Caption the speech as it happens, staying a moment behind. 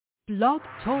Blog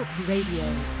Talk Radio.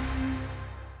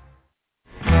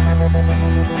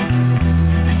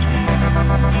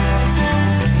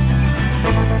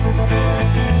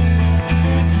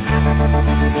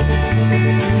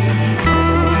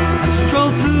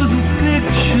 Stroll through the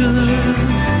pictures,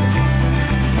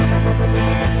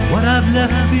 what I've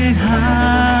left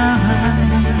behind.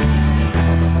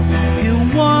 Here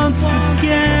once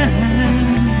again,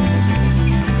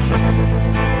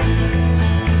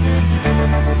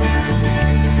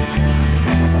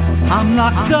 I'm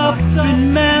locked up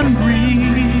in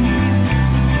memories,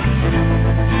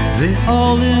 they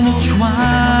all intertwine.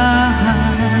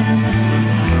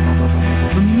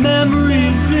 The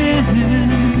memories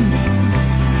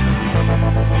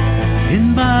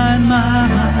in my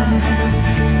mind.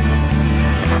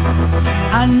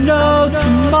 I know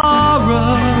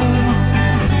tomorrow,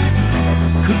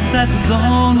 'cause that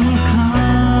dawn will come.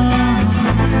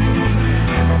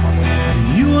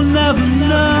 You will never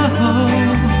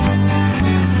know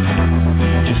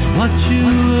just what you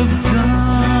have done.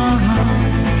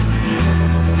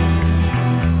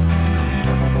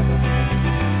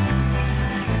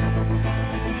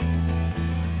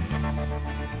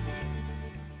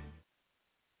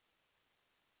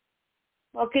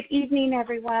 Well, good evening,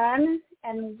 everyone,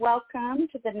 and welcome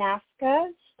to the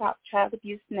NASCA Stop Child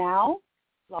Abuse Now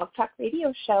Blog Talk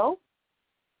Radio Show.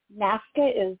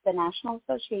 NASCA is the National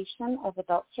Association of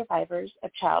Adult Survivors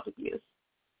of Child Abuse,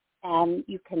 and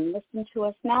you can listen to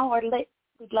us now, or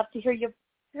we'd love to hear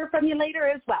from you later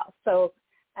as well. So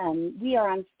we are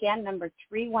on scan number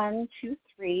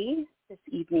 3123 this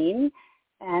evening,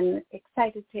 and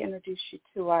excited to introduce you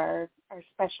to our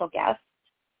special guest.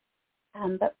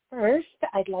 But first,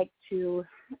 I'd like to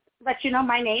let you know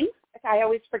my name. I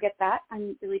always forget that.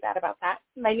 I'm really bad about that.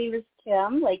 My name is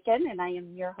Kim Lakin, and I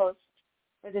am your host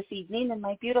for this evening. And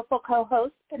my beautiful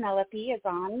co-host, Penelope, is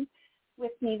on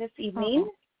with me this evening.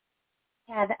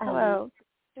 And hello.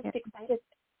 Just excited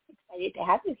to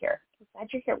have you here. I'm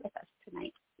glad you're here with us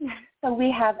tonight. So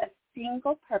we have a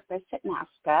single purpose at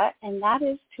NASCA, and that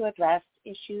is to address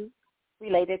issues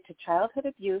related to childhood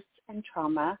abuse and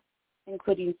trauma,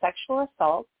 including sexual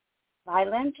assault,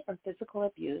 violent or physical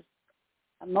abuse,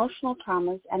 emotional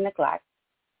traumas, and neglect.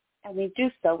 And we do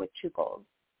so with two goals.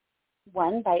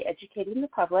 One, by educating the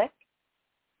public,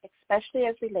 especially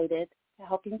as related to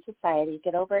helping society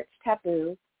get over its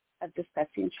taboo of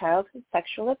discussing childhood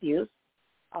sexual abuse,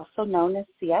 also known as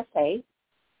CSA,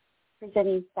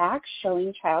 presenting facts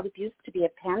showing child abuse to be a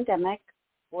pandemic,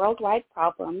 worldwide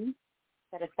problem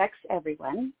that affects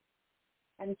everyone.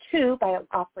 And two, by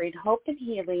offering hope and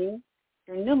healing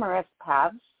through numerous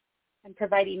paths and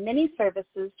providing many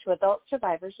services to adult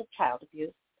survivors of child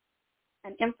abuse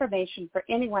and information for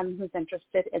anyone who's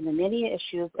interested in the many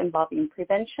issues involving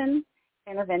prevention,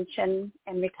 intervention,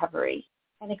 and recovery.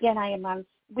 And again,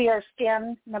 we are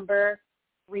scan number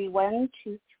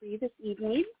 3123 this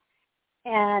evening,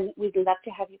 and we'd love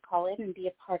to have you call in and be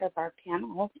a part of our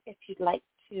panel if you'd like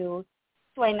to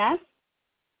join us.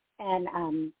 And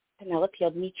Penelope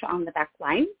will meet you on the back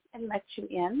line and let you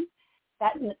in.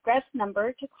 That address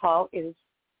number to call is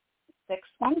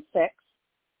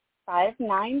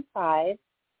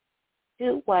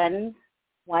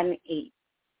 616-595-2118.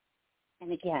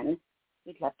 And again,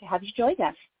 we'd love to have you join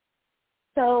us.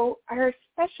 So our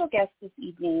special guest this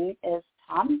evening is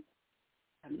Tom.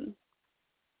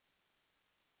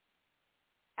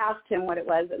 Asked him what it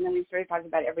was, and then we started talking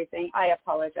about everything. I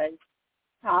apologize,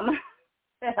 Tom.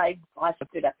 I glossed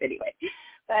it up anyway.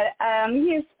 But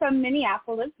he is from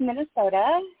Minneapolis,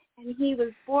 Minnesota, and he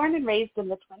was born and raised in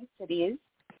the Twin Cities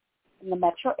in the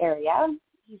metro area.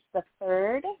 He's the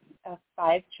third of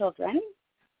 5 children.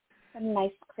 A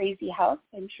nice, crazy house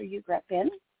I'm sure you grew up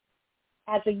in.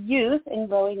 As a youth and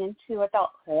growing into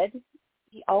adulthood,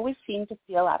 he always seemed to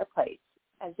feel out of place,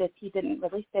 as if he didn't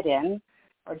really fit in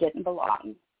or didn't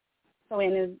belong. So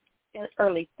in his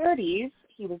early 30s,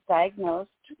 he was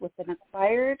diagnosed with an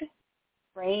acquired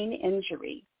brain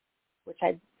injury, which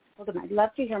I told him I'd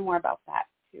love to hear more about that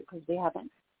too, because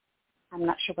I'm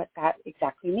not sure what that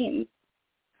exactly means.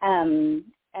 And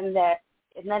then that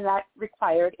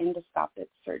required endoscopic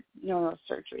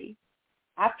neurosurgery.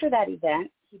 After that event,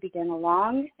 he began a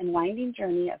long and winding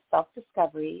journey of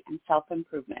self-discovery and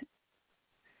self-improvement.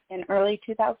 In early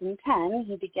 2010,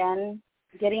 he began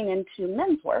getting into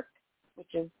men's work,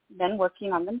 which is men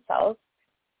working on themselves,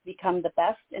 become the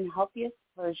best and healthiest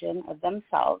version of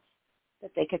themselves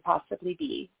that they could possibly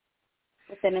be.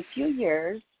 Within a few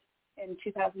years, in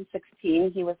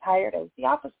 2016, he was hired as the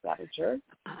office manager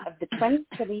of the Twin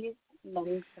Cities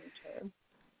Men's Center.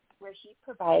 where he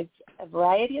provides a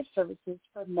variety of services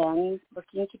for men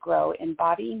looking to grow in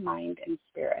body, mind, and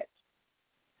spirit.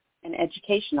 An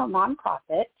educational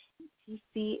nonprofit,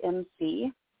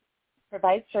 TCMC,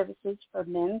 provides services for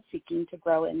men seeking to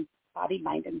grow in body,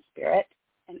 mind, and spirit,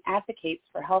 and advocates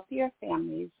for healthier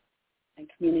families and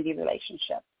community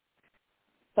relationships.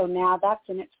 So now that's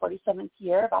in its 47th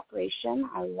year of operation.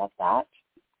 I love that.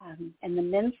 And the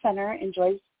Men's Center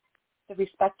enjoys the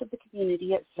respect of the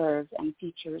community it serves and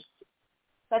features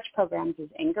such programs as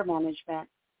anger management,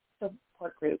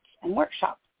 support groups, and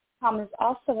workshops. Tom is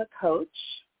also a coach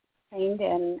trained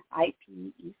in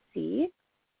iPEC,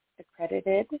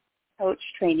 Accredited Coach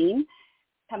Training.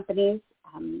 Companies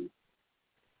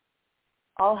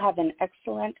all have an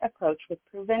excellent approach with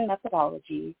proven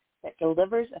methodology that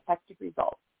delivers effective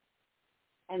results.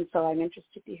 And so I'm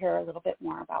interested to hear a little bit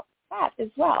more about that as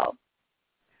well.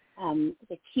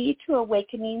 The key to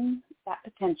awakening that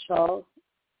potential,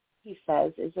 he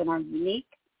says, is in our unique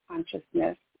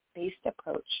consciousness-based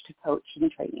approach to coach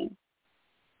and training.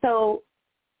 So,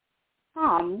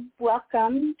 Tom,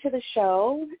 welcome to the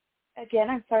show. Again,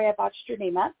 I'm sorry I botched your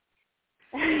name up.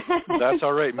 That's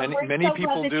all right. Many so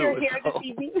people do. You're here this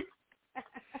evening.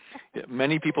 Yeah,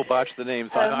 many people botch the names.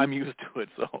 I'm used to it.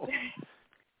 So.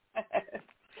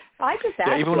 I just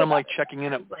asked even when I'm like checking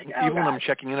in at when I'm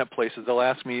checking in at places, they'll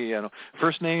ask me,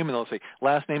 first name, and they'll say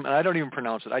last name, and I don't even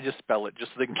pronounce it. I just spell it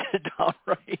just so they can get it down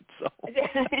right. So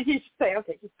you say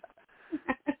okay.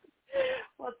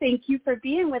 Well, thank you for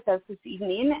being with us this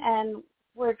evening, and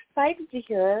we're excited to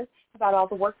hear about all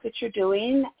the work that you're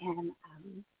doing and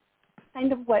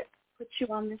kind of what put you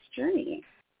on this journey.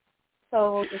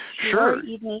 So it's your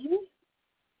evening.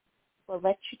 We'll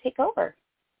let you take over.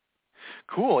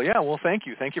 Cool. Yeah. Well, thank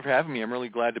you. Thank you for having me. I'm really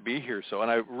glad to be here. So, and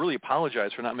I really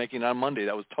apologize for not making it on Monday.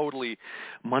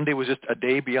 Monday was just a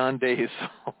day beyond days.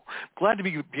 So glad to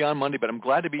be beyond Monday, but I'm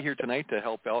glad to be here tonight to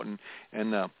help out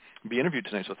and be interviewed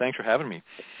tonight. So thanks for having me.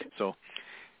 So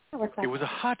it was a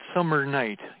hot summer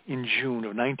night in June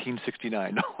of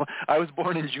 1969. I was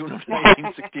born in June of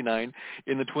 1969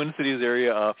 in the Twin Cities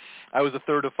area. I was the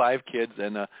third of 5 kids,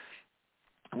 and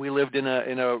we lived in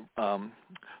a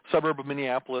suburb of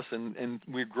Minneapolis, and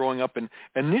we were growing up. And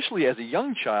initially, as a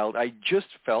young child, I just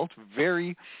felt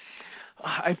very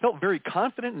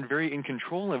confident and very in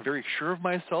control and very sure of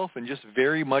myself and just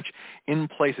very much in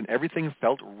place, and everything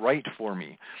felt right for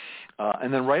me.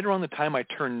 And then right around the time I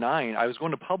turned 9, I was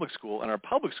going to public school, and our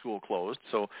public school closed,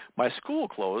 so my school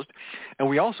closed, and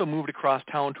we also moved across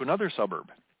town to another suburb.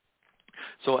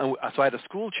 So I had a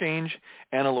school change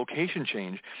and a location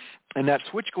change, and that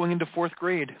switch going into 4th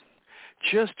grade,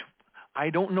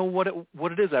 I don't know what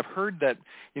it is. I've heard that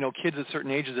kids at certain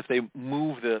ages, if they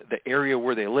move the area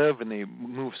where they live and they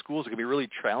move schools, it can be really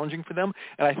challenging for them.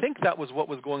 And I think that was what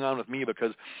was going on with me,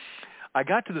 because I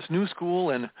got to this new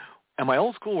school and my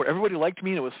old school where everybody liked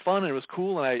me and it was fun and it was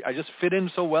cool and I just fit in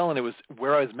so well and it was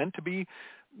where I was meant to be.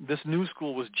 This new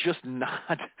school was just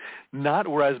not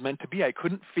where I was meant to be. I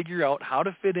couldn't figure out how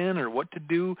to fit in or what to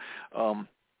do.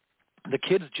 The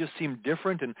kids just seemed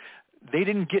different, and they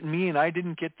didn't get me, and I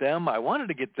didn't get them. I wanted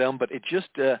to get them, but it just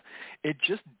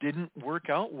didn't work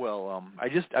out well.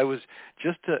 I was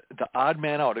just the odd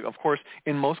man out. Of course,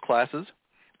 in most classes,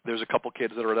 there's a couple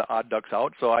kids that are the odd ducks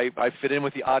out, so I fit in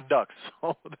with the odd ducks,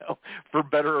 so for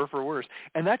better or for worse.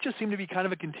 And that just seemed to be kind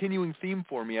of a continuing theme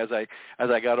for me as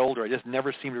I got older. I just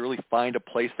never seemed to really find a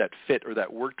place that fit or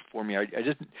that worked for me. I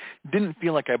just didn't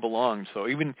feel like I belonged. So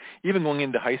even going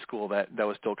into high school, that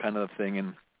was still kind of the thing,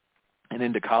 and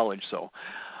into college. So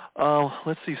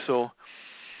let's see. So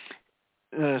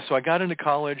I got into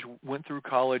college, went through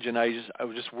college, and I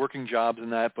was just working jobs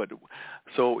and that. But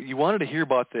so you wanted to hear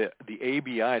about the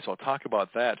ABI, so I'll talk about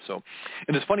that. So,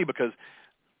 and it's funny because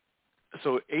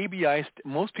ABI,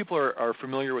 most people are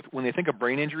familiar with, when they think of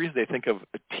brain injuries, they think of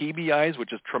TBIs,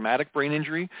 which is traumatic brain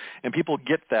injury, and people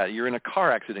get that. You're in a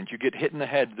car accident, you get hit in the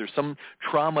head, there's some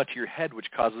trauma to your head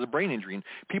which causes a brain injury, and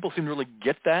people seem to really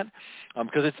get that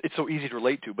because it's so easy to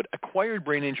relate to. But acquired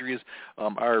brain injuries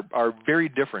are very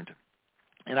different.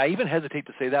 And I even hesitate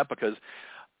to say that because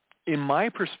in my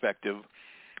perspective,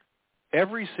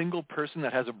 every single person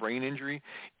that has a brain injury,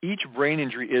 each brain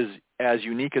injury is as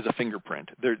unique as a fingerprint.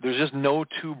 There's just no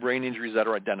 2 brain injuries that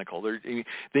are identical.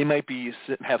 They might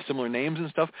have similar names and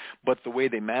stuff, but the way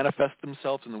they manifest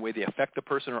themselves and the way they affect the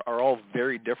person are all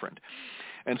very different.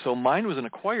 And so mine was an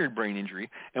acquired brain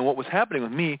injury, and what was happening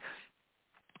with me,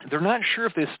 they're not sure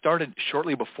if they started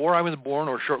shortly before I was born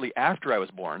or shortly after I was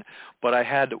born, but I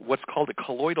had what's called a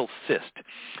colloidal cyst.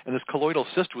 And this colloidal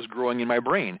cyst was growing in my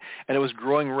brain, and it was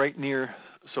growing right near.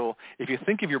 So if you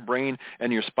think of your brain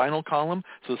and your spinal column,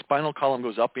 so the spinal column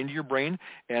goes up into your brain,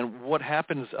 and what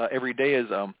happens every day is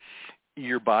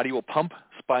your body will pump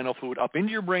spinal fluid up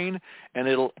into your brain, and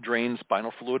it'll drain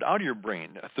spinal fluid out of your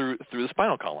brain through the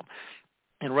spinal column.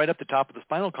 And right up the top of the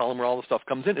spinal column where all the stuff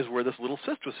comes in is where this little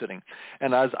cyst was sitting.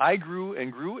 And as I grew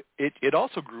and grew, it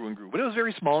also grew and grew. But it was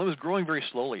very small. It was growing very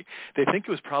slowly. They think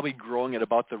it was probably growing at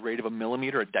about the rate of 1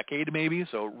 millimeter a decade maybe,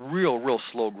 so real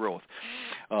slow growth.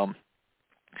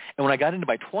 And when I got into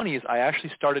my 20s, I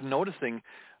actually started noticing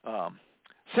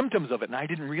symptoms of it, and I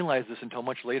didn't realize this until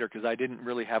much later because I didn't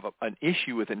really have an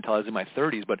issue with it until I was in my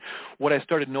 30s. But what I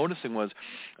started noticing was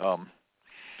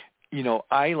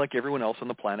I, like everyone else on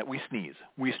the planet, we sneeze.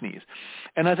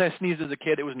 And as I sneezed as a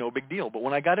kid, it was no big deal. But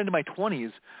when I got into my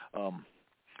 20s,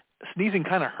 sneezing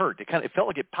kind of hurt. It felt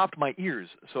like it popped my ears.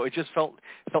 So it just felt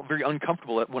very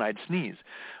uncomfortable when I'd sneeze.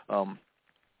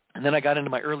 And then I got into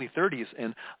my early 30s,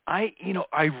 and I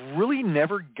really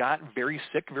never got very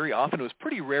sick very often. It was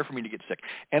pretty rare for me to get sick,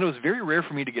 and it was very rare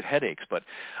for me to get headaches. But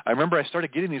I remember I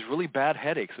started getting these really bad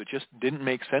headaches. It just didn't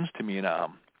make sense to me, and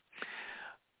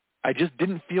I just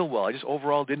didn't feel well. I just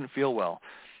overall didn't feel well.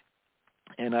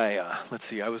 And I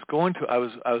was going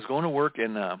to work,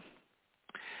 and a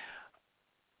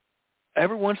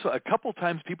couple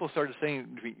times people started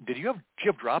saying, do you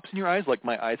have drops in your eyes? Like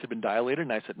my eyes have been dilated.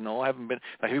 And I said, no, I haven't been.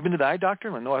 Have you been to the eye doctor?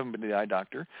 And I no, I haven't been to the eye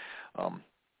doctor. And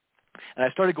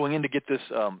I started going in to get this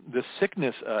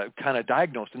sickness kind of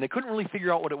diagnosed, and they couldn't really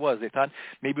figure out what it was. They thought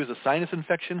maybe it was a sinus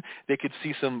infection. They could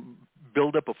see some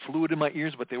buildup of fluid in my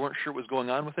ears, but they weren't sure what was going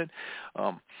on with it.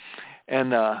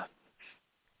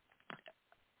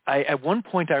 I at one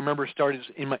point I remember started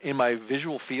in my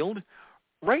visual field.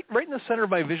 Right in the center of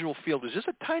my visual field was just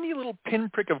a tiny little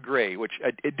pinprick of gray, which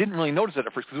I didn't really notice it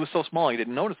at first because it was so small I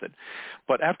didn't notice it.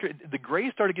 But after the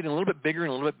gray started getting a little bit bigger and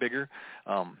a little bit bigger,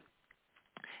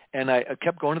 and I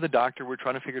kept going to the doctor. We're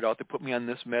trying to figure it out. They put me on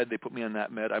this med. They put me on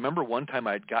that med. I remember one time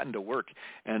I had gotten to work,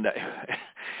 and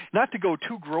not to go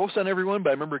too gross on everyone,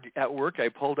 but I remember at work I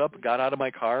pulled up, got out of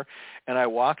my car, and I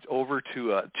walked over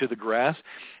to the grass,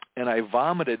 and I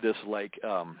vomited this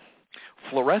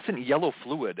fluorescent yellow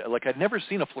fluid. Like I'd never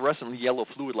seen a fluorescent yellow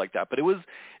fluid like that, but it was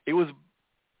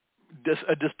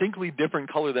a distinctly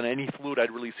different color than any fluid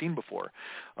I'd really seen before.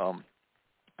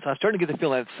 So I'm starting to get the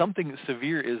feeling that something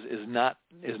severe is not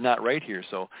right here.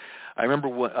 So I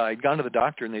remember I'd gone to the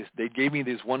doctor, and they gave me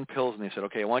these one pills, and they said,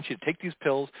 okay, I want you to take these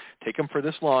pills, take them for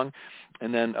this long,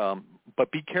 and then but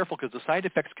be careful because the side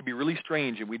effects could be really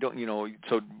strange, and we don't,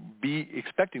 so be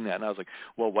expecting that. And I was like,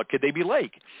 well, what could they be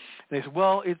like? And they said,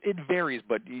 well, it varies,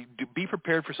 but be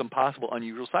prepared for some possible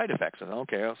unusual side effects. And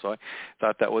okay, so I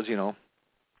thought that was,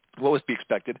 what was to be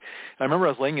expected. And I remember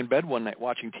I was laying in bed one night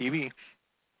watching TV,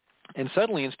 and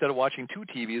suddenly, instead of watching one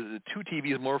TV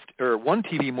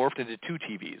morphed into two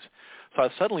TVs. So I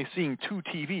was suddenly seeing two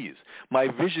TVs. My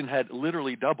vision had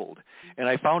literally doubled. And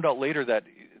I found out later that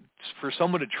for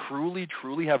someone to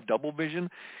truly have double vision,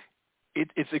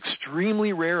 it's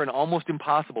extremely rare and almost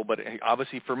impossible, but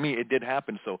obviously for me it did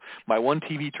happen. So my one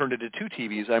TV turned into two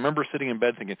TVs. I remember sitting in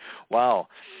bed thinking, wow,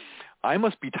 I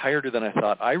must be tireder than I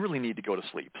thought. I really need to go to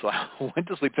sleep. So I went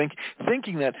to sleep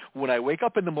thinking that when I wake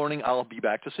up in the morning, I'll be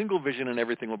back to single vision and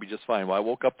everything will be just fine. Well, I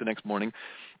woke up the next morning,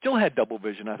 still had double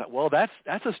vision. I thought, well, that's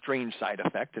a strange side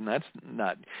effect, and that's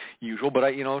not usual. But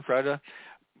I, try to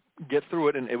get through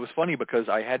it. And it was funny because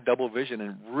I had double vision,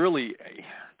 and really,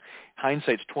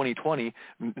 hindsight's 20/20.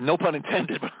 No pun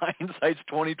intended, but hindsight's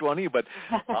 20/20. But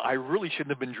I really shouldn't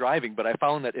have been driving. But I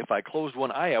found that if I closed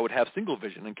one eye, I would have single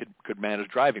vision and could manage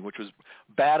driving, which was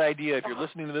a bad idea. If you're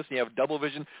listening to this and you have double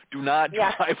vision, do not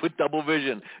drive with double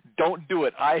vision. Don't do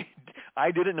it. I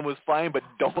did it and it was fine, but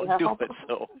don't do it.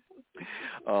 So,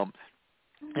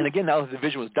 and again, now that the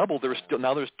vision was doubled, there's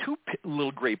two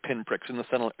little gray pinpricks in the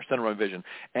center of my vision.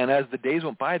 And as the days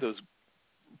went by, those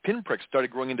pinpricks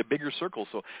started growing into bigger circles.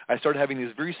 So I started having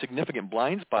these very significant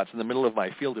blind spots in the middle of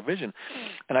my field of vision.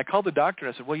 And I called the doctor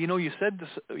and I said, well, you said this,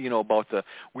 about the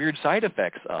weird side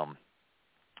effects.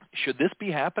 Should this be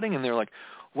happening? And they're like,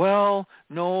 well,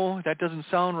 no, that doesn't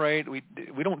sound right. We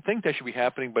don't think that should be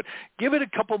happening, but give it a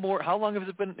couple more. How long has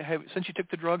it been since you took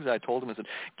the drugs? I told him, I said,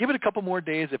 give it a couple more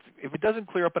days. If it doesn't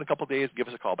clear up in a couple of days, give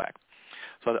us a call back.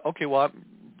 So I thought, okay, well,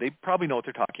 they probably know what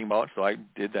they're talking about. So I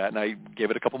did that, and I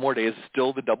gave it a couple more days,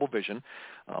 still the double vision.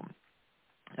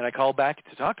 And I called back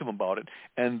to talk to him about it.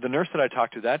 And the nurse that I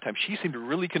talked to that time, she seemed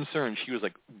really concerned. She was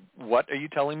like, what are you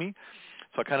telling me?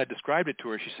 So I kind of described it to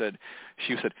her. She said,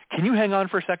 "Can you hang on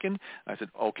for a second?" I said,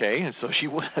 "Okay." And so she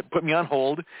put me on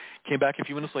hold, came back a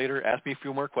few minutes later, asked me a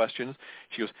few more questions.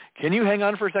 She goes, "Can you hang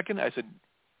on for a second?" I said,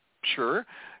 "Sure."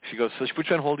 She goes, so she puts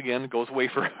you on hold again, goes away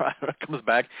for comes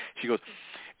back. She goes,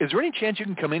 "Is there any chance you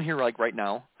can come in here like right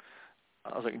now?"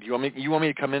 I was like, "Do you want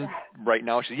me to come in right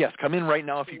now?" She said, "Yes, come in right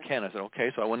now if you can." I said,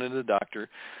 "Okay." So I went into the doctor.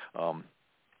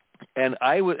 And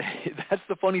that's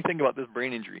the funny thing about this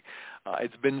brain injury.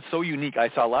 It's been so unique. I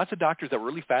saw lots of doctors that were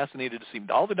really fascinated to see me.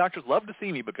 All the doctors loved to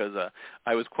see me because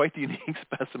I was quite the unique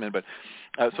specimen. But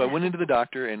so I went into the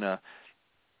doctor, and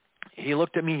he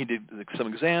looked at me. He did some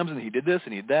exams, and he did this,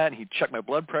 and he did that, and he checked my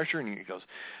blood pressure, and he goes,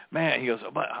 "Man," he goes,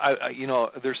 "but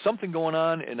there's something going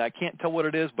on, and I can't tell what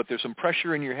it is, but there's some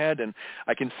pressure in your head, and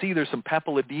I can see there's some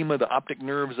papilledema. The optic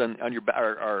nerves on your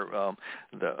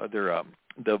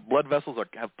the blood vessels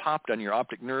have popped on your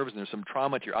optic nerves, and there's some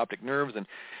trauma to your optic nerves." And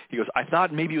he goes, "I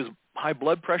thought maybe it was high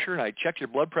blood pressure, and I checked your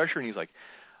blood pressure." And he's like,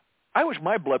 "I wish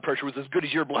my blood pressure was as good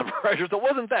as your blood pressure." So it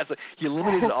wasn't that. So he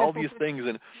eliminated all these things,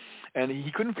 and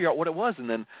he couldn't figure out what it was. And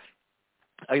then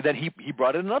he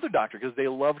brought in another doctor because they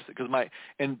loved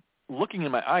looking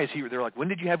in my eyes, they were like, "When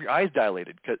did you have your eyes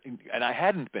dilated?" And I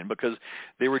hadn't been, because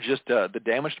they were just the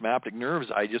damage to my optic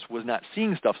nerves. I just was not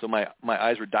seeing stuff, so my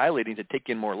eyes were dilating to take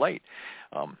in more light.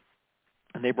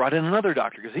 And they brought in another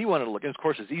doctor because he wanted to look. And, of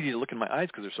course, it's easy to look in my eyes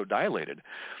because they're so dilated.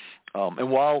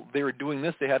 And while they were doing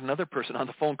this, they had another person on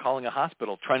the phone calling a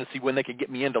hospital trying to see when they could get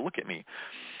me in to look at me,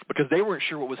 because they weren't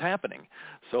sure what was happening.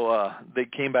 So they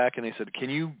came back and they said, "Can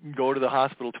you go to the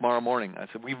hospital tomorrow morning?" I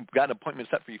said, "We've got an appointment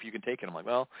set for you if you can take it." I'm like,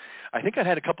 "Well, I think I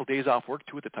had a couple of days off work,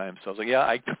 too, at the time." So I was like, "Yeah,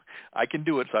 I can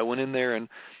do it." So I went in there, and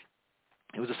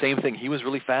it was the same thing. He was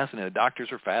really fascinated.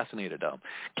 Doctors were fascinated.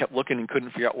 Kept looking and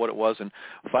couldn't figure out what it was. And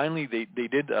finally, they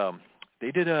did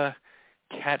a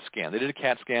CAT scan. They did a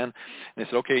CAT scan, and they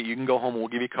said, "Okay, you can go home. We'll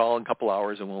give you a call in a couple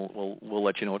hours, and we'll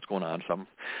let you know what's going on."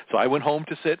 So I went home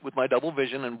to sit with my double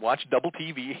vision and watch double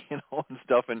TV, and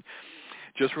stuff, and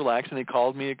just relax. And they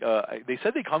called me. They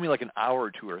said they called me like an hour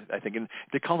or two, I think, and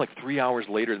they called like 3 hours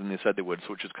later than they said they would,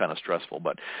 so which is kind of stressful.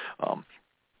 But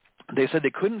they said they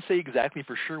couldn't say exactly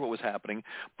for sure what was happening,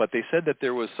 but they said that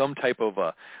there was some type of,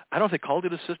 I don't know if they called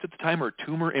it a cyst at the time or a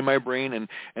tumor in my brain,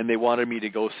 and they wanted me to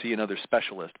go see another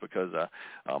specialist because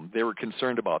they were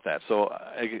concerned about that. So,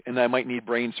 and I might need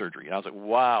brain surgery. And I was like,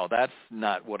 wow, that's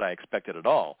not what I expected at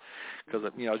all, because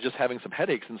I was just having some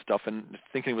headaches and stuff and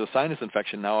thinking it was a sinus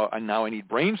infection. Now I need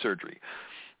brain surgery.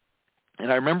 And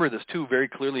I remember this, too, very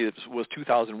clearly. It was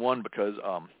 2001 because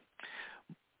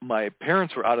my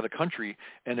parents were out of the country,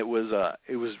 and it was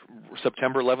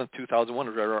September 11th,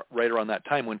 2001, right around that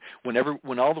time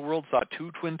when all the world saw 2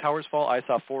 twin towers fall, I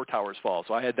saw 4 towers fall.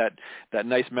 So I had that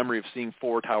nice memory of seeing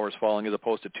 4 towers falling as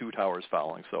opposed to 2 towers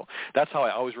falling. So that's how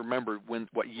I always remember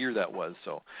what year that was.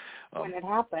 So when it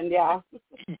happened, yeah.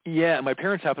 Yeah, my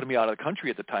parents happened to be out of the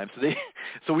country at the time,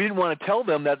 so we didn't want to tell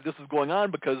them that this was going on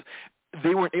because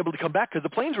they weren't able to come back because the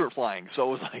planes weren't flying. So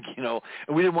it was like, and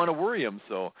we didn't want to worry them.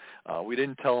 So we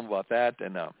didn't tell them about that.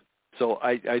 And so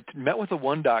I met with the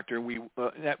one doctor, and we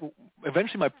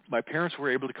eventually my parents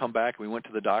were able to come back, and we went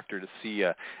to the doctor to see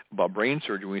about brain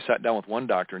surgery. We sat down with one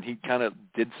doctor, and he kind of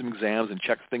did some exams and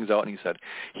checked things out, and he said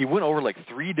he went over like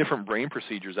 3 different brain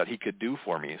procedures that he could do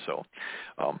for me. So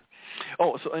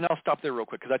and I'll stop there real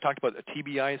quick because I talked about a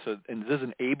TBI, and this is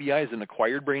an ABI, is an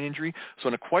acquired brain injury. So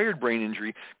an acquired brain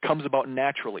injury comes about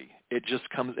naturally.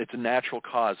 It's a natural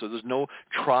cause. So there's no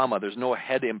trauma, there's no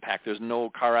head impact, there's no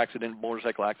car accident,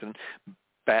 motorcycle accident,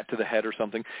 bat to the head or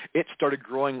something. It started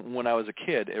growing when I was a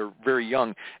kid, or very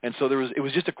young, and so it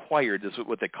was just acquired. This is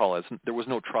what they call it. There was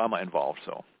no trauma involved.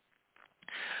 So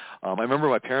I remember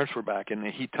my parents were back, and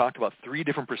he talked about 3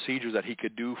 different procedures that he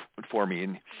could do for me,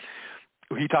 and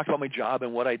he talked about my job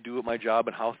and what I do at my job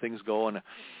and how things go, and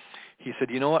he said,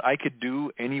 "You know what? I could do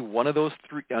any one of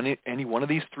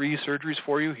these 3 surgeries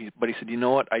for you." But he said, "You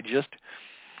know what?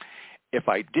 If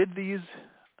I did these,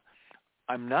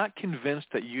 I'm not convinced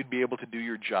that you'd be able to do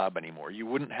your job anymore. You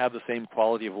wouldn't have the same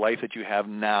quality of life that you have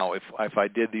now if I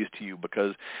did these to you,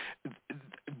 because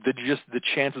the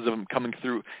chances of them coming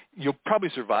through, you'll probably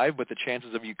survive, but the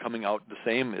chances of you coming out the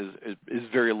same is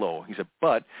very low." He said,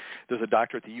 "But there's a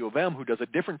doctor at the U of M who does a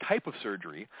different type of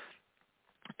surgery,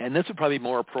 and this would probably be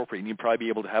more appropriate, and you'd probably be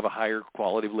able to have a higher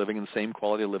quality of living and the same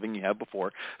quality of living you have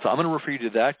before. So I'm going to refer you to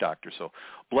that doctor." So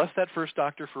bless that first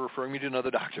doctor for referring me to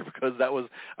another doctor, because that was,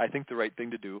 I think, the right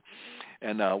thing to do.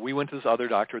 And we went to this other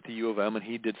doctor at the U of M, and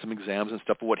he did some exams and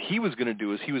stuff. But what he was going to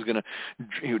do is he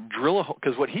would drill a hole,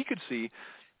 because what he could see,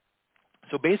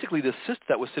 So basically, the cyst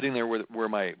that was sitting there where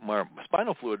my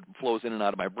spinal fluid flows in and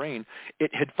out of my brain, it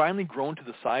had finally grown to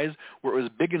the size where it was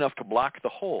big enough to block the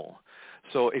hole.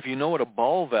 So if you know what a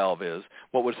ball valve is,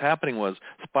 what was happening was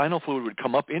spinal fluid would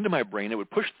come up into my brain, it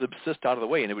would push the cyst out of the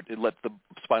way, and it let the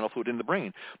spinal fluid in the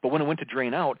brain. But when it went to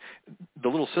drain out, the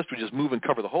little cyst would just move and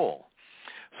cover the hole.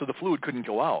 So the fluid couldn't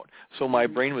go out. So my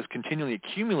brain was continually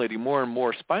accumulating more and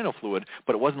more spinal fluid,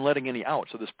 but it wasn't letting any out.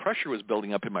 So this pressure was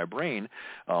building up in my brain.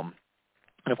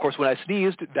 And of course, when I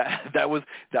sneezed, there's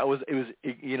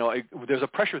a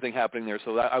pressure thing happening there.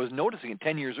 So I was noticing it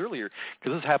 10 years earlier,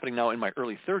 because this is happening now in my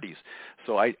early 30s.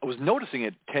 So I was noticing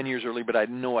it 10 years earlier, but I had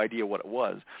no idea what it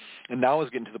was. And now I was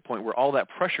getting to the point where all that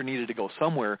pressure needed to go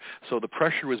somewhere. So the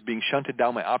pressure was being shunted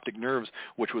down my optic nerves,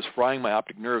 which was frying my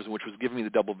optic nerves, which was giving me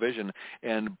the double vision.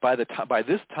 And by this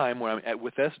time when I'm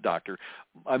with this doctor,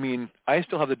 I mean, I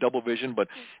still have the double vision, but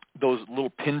those little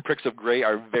pinpricks of gray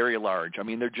are very large. I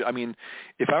mean,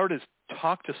 if I were to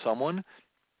talk to someone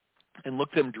and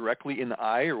look them directly in the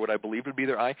eye, or what I believe would be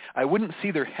their eye, I wouldn't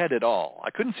see their head at all. I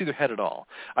couldn't see their head at all.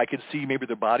 I could see maybe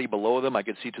their body below them. I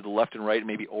could see to the left and right and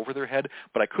maybe over their head,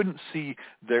 but I couldn't see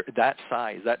that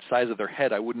size of their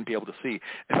head. I wouldn't be able to see.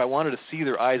 If I wanted to see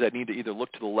their eyes, I'd need to either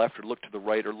look to the left or look to the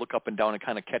right or look up and down and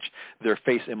kind of catch their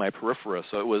face in my periphery.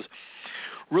 So it was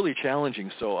really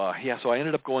challenging. So I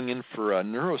ended up going in for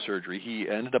neurosurgery. He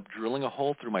ended up drilling a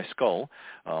hole through my skull.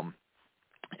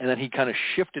 And then he kind of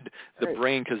shifted the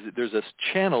brain, because there's this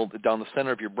channel down the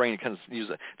center of your brain. It kind of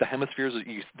uses the hemispheres,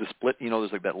 the split.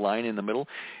 There's like that line in the middle.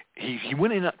 He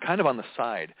went in kind of on the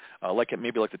side,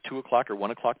 maybe like the 2 o'clock or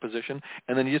 1 o'clock position,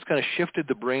 and then he just kind of shifted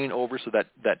the brain over so that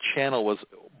channel was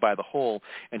by the hole,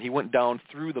 and he went down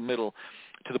through the middle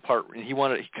to the part, and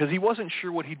because he wasn't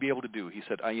sure what he'd be able to do. He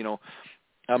said, I'm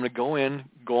going to go in.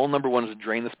 Goal number 1 is to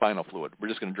drain the spinal fluid. We're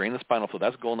just going to drain the spinal fluid.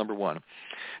 That's goal number 1.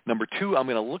 Number 2, I'm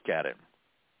going to look at it,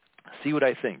 see what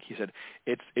I think. He said,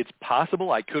 it's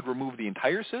possible I could remove the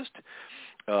entire cyst.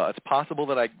 It's possible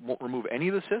that I won't remove any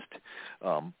of the cyst.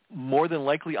 More than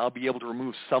likely, I'll be able to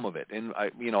remove some of it, and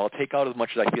I'll take out as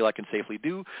much as I feel I can safely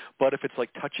do. But if it's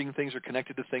like touching things or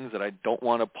connected to things that I don't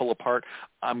want to pull apart,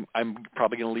 I'm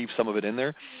probably going to leave some of it in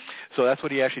there. So that's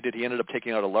what he actually did. He ended up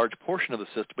taking out a large portion of the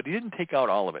cyst, but he didn't take out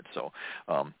all of it. So.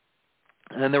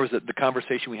 And then there was the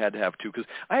conversation we had to have, too, because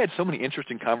I had so many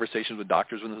interesting conversations with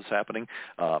doctors when this was happening,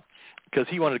 because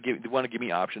he wanted to give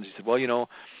me options. He said, well,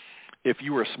 if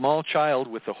you were a small child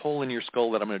with a hole in your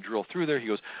skull that I'm going to drill through there, he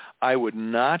goes, I would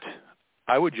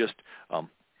just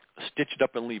stitch it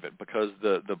up and leave it, because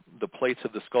the plates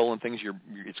of the skull and things,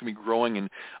 it's going to be growing, and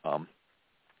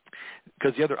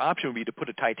because the other option would be to put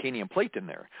a titanium plate in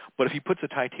there. But if he puts a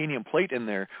titanium plate in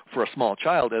there for a small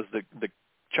child, as the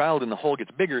child in the hole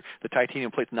gets bigger, the titanium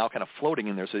plate's now kind of floating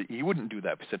in there, so he wouldn't do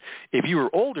that. He said, if you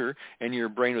were older and your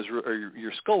brain was or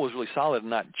your skull was really solid and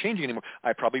not changing anymore,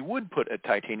 I probably would put a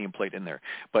titanium plate in there.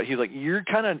 But he's like, you're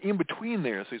kind of in between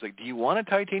there. So he's like, do you want a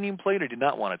titanium plate or do you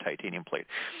not want a titanium plate?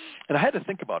 And I had to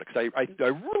think about it, because I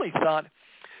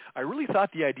really thought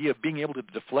the idea of being able to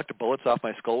deflect bullets off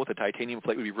my skull with a titanium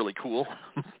plate would be really cool.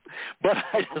 But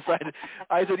I decided,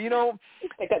 I said,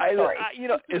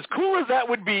 as cool as that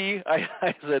would be, I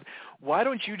said, why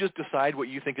don't you just decide what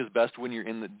you think is best when you're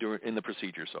in the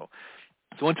procedure? So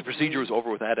once the procedure was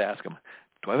over with, I had to ask him,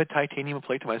 do I have a titanium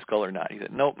plate to my skull or not? He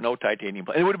said, nope, no titanium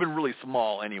plate. It would have been really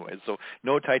small anyway, so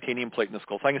no titanium plate in the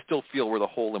skull. So I can still feel where the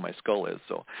hole in my skull is.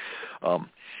 So,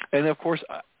 and of course,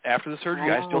 after the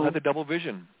surgery, I still had the double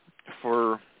vision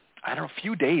for, a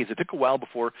few days. It took a while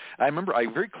before. I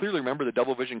very clearly remember the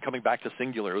double vision coming back to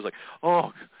singular. It was like,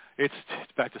 oh, it's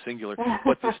back to singular.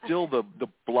 But the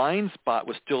blind spot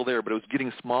was still there, but it was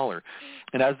getting smaller.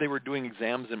 And as they were doing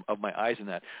exams of my eyes and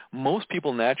that, most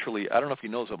people naturally, I don't know if you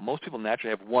know this, but most people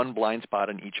naturally have one blind spot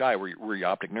in each eye where your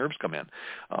optic nerves come in.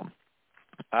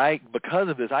 Because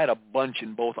of this, I had a bunch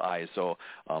in both eyes. So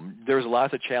there's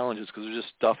lots of challenges, because there's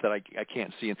just stuff that I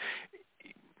can't see. And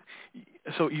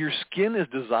so your skin is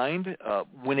designed,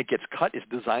 when it gets cut, it's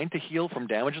designed to heal from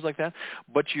damages like that.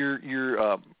 But your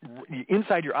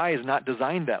inside your eye is not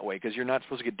designed that way, because you're not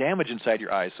supposed to get damage inside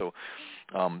your eye. So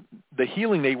the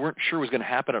healing, they weren't sure was going to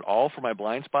happen at all for my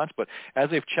blind spots. But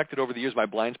as they've checked it over the years, my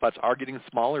blind spots are getting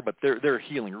smaller, but they're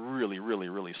healing really, really,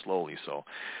 really slowly. So.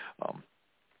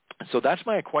 So that's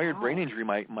my acquired brain injury,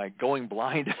 my going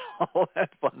blind, and all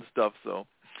that fun stuff. So.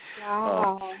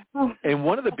 Wow. And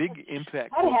one of the big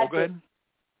impacts. Go ahead.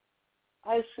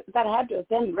 That had to have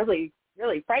been really,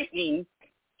 really frightening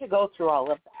to go through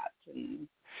all of that.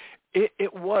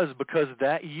 It was, because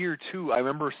that year too, I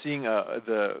remember seeing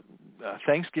the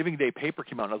Thanksgiving Day paper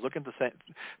came out, and I was looking at the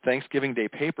Thanksgiving Day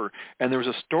paper, and there was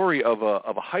a story of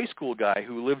a high school guy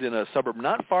who lived in a suburb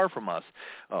not far from us.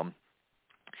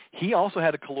 He also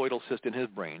had a colloidal cyst in his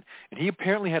brain, and he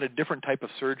apparently had a different type of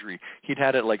surgery. He'd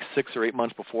had it like 6 or 8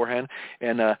 months beforehand,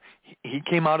 and he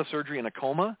came out of surgery in a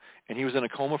coma, and he was in a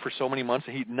coma for so many months,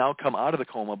 and he'd now come out of the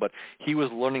coma, but he was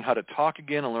learning how to talk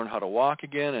again and learn how to walk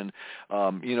again, and,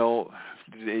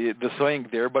 the saying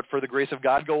there, but for the grace of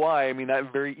God go I. I mean,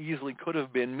 that very easily could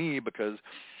have been me, because,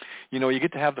 you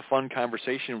get to have the fun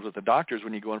conversations with the doctors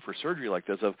when you go in for surgery like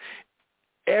this of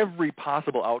every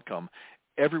possible outcome,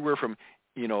 everywhere from,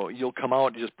 you'll come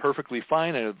out just perfectly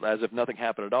fine as if nothing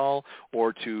happened at all,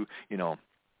 or to,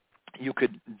 you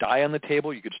could die on the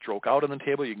table, you could stroke out on the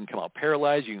table, you can come out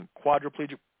paralyzed, you can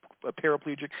quadriplegic,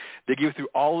 paraplegic. They give you through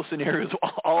all the scenarios,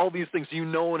 all these things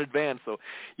in advance. So,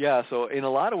 yeah, so in a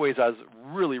lot of ways I was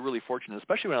really, really fortunate,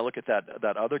 especially when I look at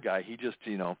that other guy. He just,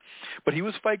 but he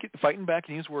was fighting back,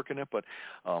 and he was working it. But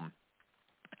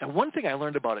and one thing I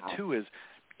learned about it, too, is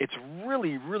it's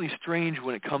really, really strange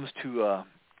when it comes to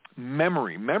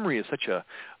memory. Memory is such a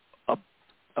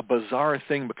bizarre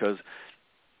thing, because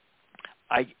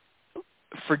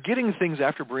forgetting things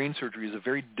after brain surgery is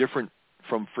very different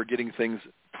from forgetting things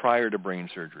prior to brain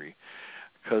surgery.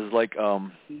 Because,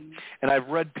 and I've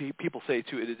read people say,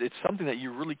 too, it's something that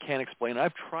you really can't explain.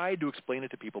 I've tried to explain it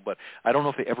to people, but I don't know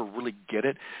if they ever really get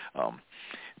it.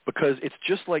 Because it's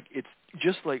just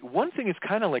like one thing is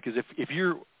kind of like is if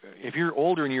you're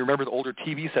older and you remember the older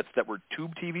TV sets that were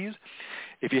tube TVs,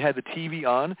 if you had the TV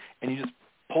on and you just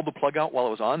pulled the plug out while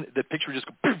it was on, the picture would just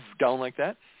go poof, down like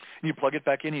that. And you plug it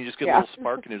back in, and you just get a little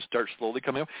spark, and it starts slowly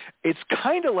coming up. It's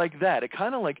kind of like that. It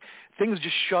kind of like things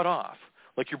just shut off.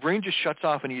 Like your brain just shuts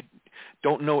off, and you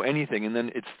don't know anything, and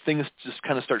then things just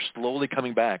kind of start slowly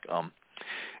coming back.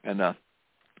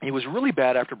 It was really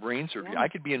bad after brain surgery. I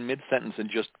could be in mid-sentence and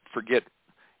just forget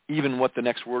even what the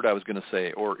next word I was going to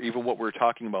say, or even what we were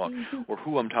talking about, or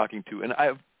who I'm talking to. And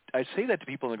I say that to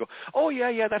people, and they go, "Oh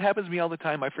yeah, that happens to me all the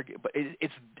time. I forget." But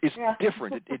it's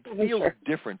different. It feels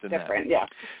different than that. Yeah.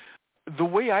 The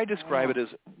way I describe it is,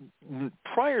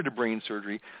 prior to brain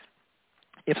surgery,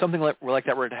 if something like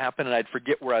that were to happen and I'd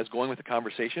forget where I was going with the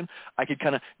conversation, I could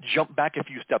kind of jump back a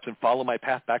few steps and follow my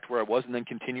path back to where I was, and then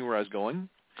continue where I was going.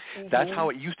 That's how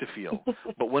it used to feel.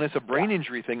 But when it's a brain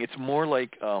injury thing, it's more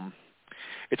like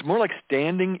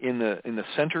standing in the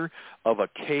center of a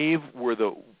cave where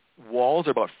the walls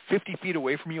are about 50 feet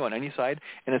away from you on any side,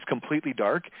 and it's completely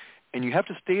dark, and you have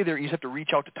to stay there. You just have to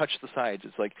reach out to touch the sides.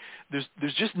 It's like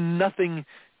there's just nothing.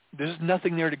 There's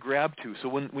nothing there to grab to. So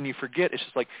when you forget, it's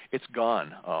just like it's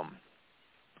gone.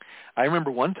 I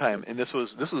remember one time, and this was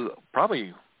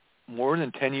probably more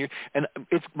than 10 years, and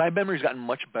my memory's gotten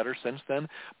much better since then,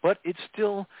 but it's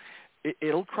still,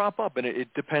 it'll crop up, and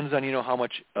it depends on, how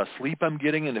much sleep I'm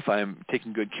getting and if I'm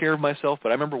taking good care of myself. But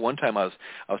I remember one time I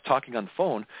was talking on the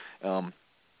phone, and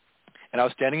I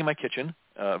was standing in my kitchen,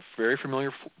 a very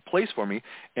familiar place for me,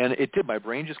 and my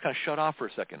brain just kind of shut off for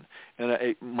a second,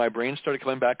 and my brain started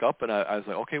coming back up, and I was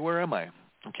like, okay, where am I?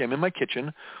 Okay, I'm in my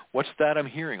kitchen. What's that I'm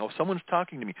hearing? Oh, someone's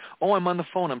talking to me. Oh, I'm on the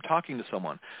phone. I'm talking to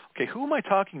someone. Okay, who am I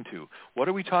talking to? What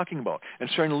are we talking about? And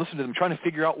starting to listen to them, trying to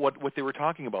figure out what they were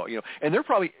talking about. And they're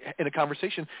probably in a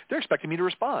conversation. They're expecting me to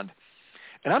respond,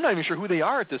 and I'm not even sure who they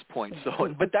are at this point.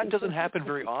 So, but that doesn't happen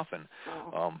very often.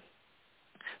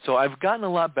 So I've gotten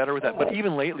a lot better with that. But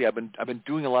even lately, I've been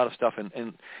doing a lot of stuff.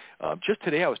 And just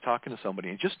today, I was talking to somebody,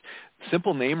 and just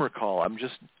simple name recall.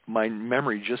 My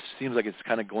memory just seems like it's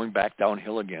kind of going back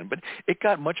downhill again. But it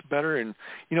got much better. And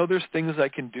there's things I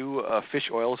can do. Fish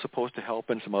oil is supposed to help,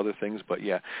 and some other things. But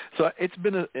yeah, so it's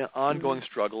been an ongoing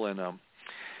struggle. And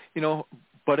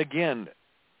but again,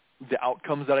 the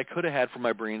outcomes that I could have had from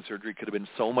my brain surgery could have been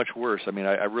so much worse. I mean,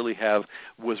 I really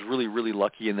was really, really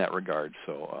lucky in that regard.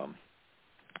 So.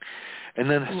 And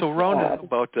then, so round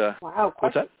about, wow,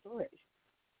 what's that? Story.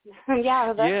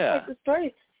 Yeah, that's quite the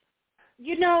story.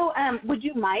 Would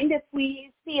you mind if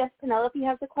we see if Penelope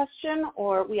has a question,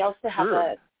 or we also have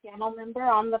a panel member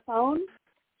on the phone?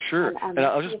 Sure. And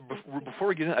I'll just, before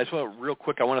we get in, I just want to, real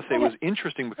quick, I want to say it was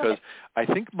interesting because I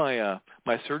think my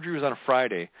surgery was on a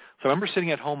Friday. So I remember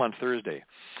sitting at home on Thursday,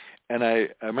 and I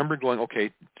remember going,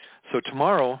 okay, so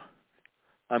tomorrow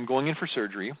I'm going in for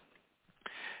surgery,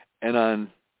 and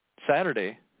on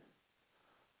Saturday,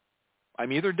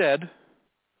 I'm either dead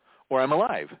or I'm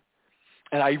alive.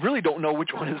 And I really don't know which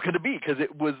one is going to be, because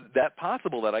it was that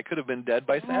possible that I could have been dead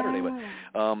by Saturday.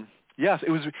 But Yes,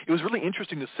 it was really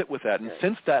interesting to sit with that, and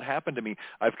since that happened to me,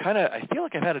 I feel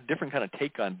like I've had a different kind of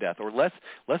take on death, or less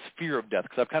fear of death,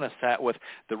 because I've kind of sat with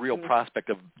the real prospect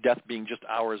of death being just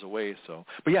hours away. So,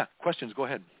 but yeah, questions, go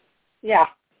ahead. Yeah,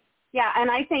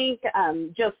 and I think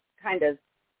just kind of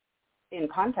in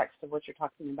context of what you're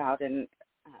talking about, and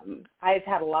I've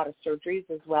had a lot of surgeries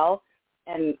as well,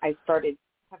 and I started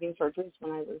having surgeries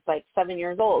when I was like 7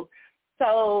 years old.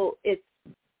 So it's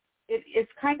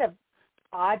kind of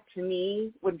odd to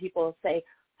me when people say,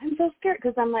 I'm so scared,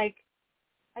 because I'm like,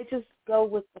 I just go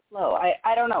with the flow.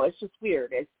 I don't know. It's just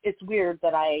weird. It's weird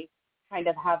that I kind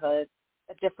of have a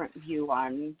different view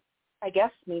on, I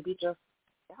guess, maybe just,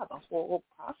 the whole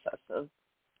process of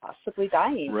possibly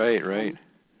dying. Right.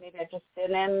 Maybe I've just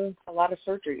been in a lot of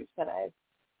surgeries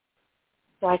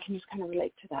so I can just kind of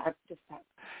relate to that.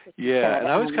 Yeah, and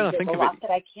I always kind of think of it.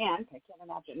 That I can't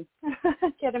imagine.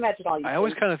 I can't imagine all you. I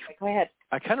always kind of go ahead.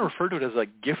 I kind of refer to it as like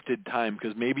gifted time,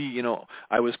 because maybe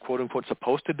I was quote unquote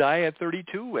supposed to die at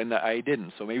 32 and I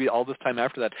didn't. So maybe all this time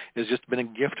after that has just been a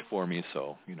gift for me.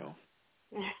 So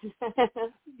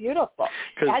Beautiful.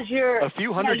 Because a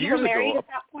few hundred years ago. Married at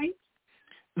that point?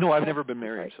 No, I've never been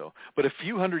married. But a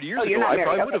few hundred years ago, I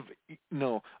probably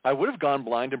I would have gone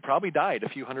blind and probably died a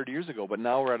few hundred years ago. But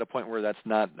now we're at a point where that's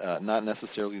not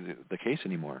necessarily the case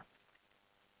anymore.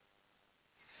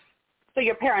 So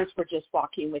your parents were just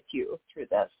walking with you through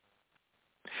this.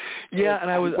 Yeah,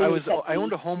 and I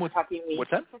owned a home with.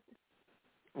 What's that?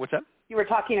 What's that? You were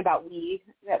talking about we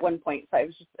at one point, so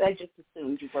I just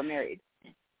assumed you were married.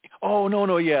 Oh,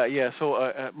 no, yeah.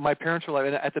 So my parents were alive,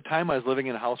 and at the time I was living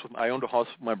in a house I owned a house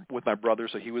with my brother,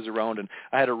 so he was around, and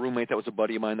I had a roommate that was a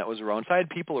buddy of mine that was around. So I had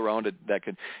people around that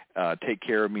could take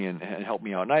care of me and help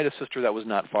me out. And I had a sister that was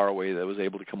not far away that was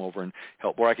able to come over and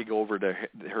help, or I could go over to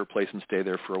her place and stay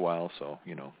there for a while. So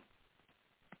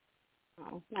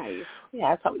Oh, nice. Yeah,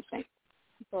 that's always nice.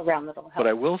 People around that'll help. But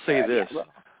I will say this.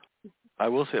 I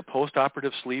will say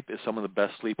post-operative sleep is some of the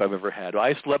best sleep I've ever had.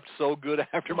 I slept so good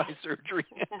after my surgery.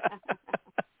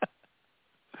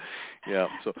 Yeah.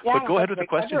 So, but go ahead with the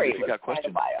questions if you got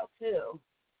questions. Quite a while too.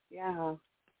 Yeah.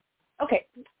 Okay,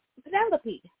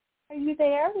 Penelope, are you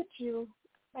there? Would you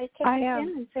like to check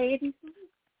in and say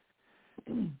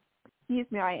anything? Excuse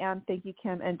me, I am. Thank you,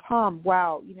 Kim and Tom.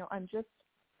 Wow,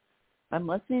 I'm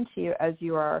listening to you as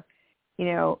you are,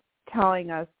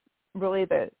 telling us really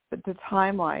the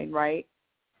timeline, right,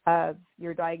 of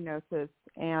your diagnosis,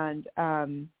 and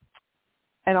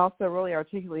also really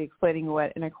articulately explaining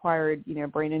what an acquired,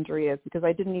 brain injury is, because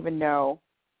I didn't even know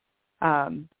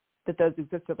that those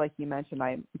existed, like you mentioned.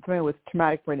 I'm familiar with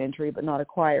traumatic brain injury, but not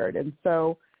acquired. And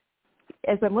so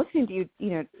as I'm listening to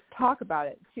you, talk about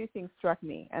it, two things struck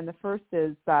me. And the first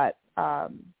is that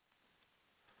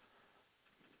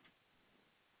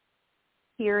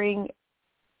hearing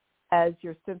as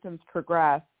your symptoms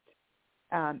progressed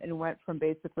and went from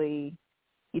basically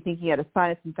you thinking you had a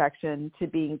sinus infection to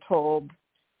being told,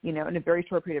 in a very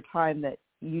short period of time that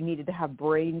you needed to have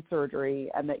brain surgery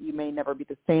and that you may never be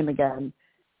the same again,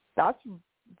 that's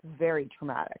very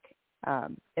traumatic.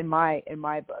 In my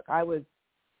book, I felt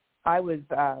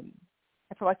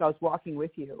like I was walking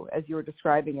with you as you were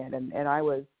describing it, and I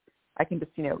can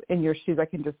just, in your shoes, I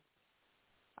can just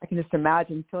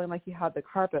imagine feeling like you had the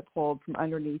carpet pulled from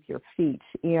underneath your feet.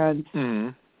 And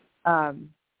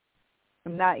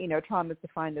and that, trauma is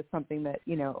defined as something that,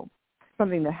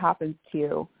 something that happens to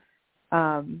you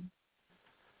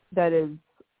that is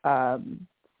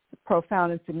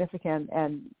profound and significant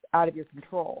and out of your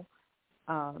control.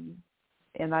 And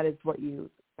that is what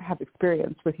you have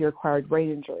experienced with your acquired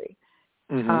brain injury.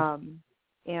 And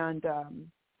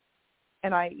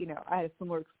I had a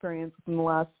similar experience in the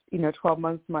last, 12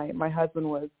 months. My husband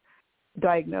was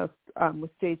diagnosed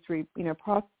with stage 3,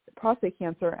 prostate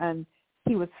cancer, and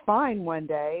he was fine one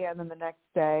day, and then the next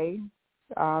day,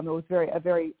 it was a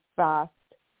very fast,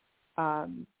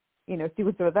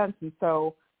 sequence of events. And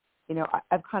so,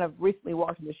 I've kind of recently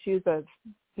walked in the shoes of,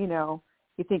 you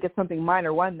think it's something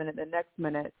minor one minute, the next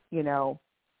minute, it's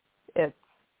a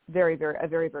very,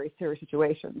 very serious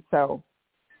situation. So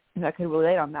I could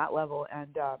relate on that level.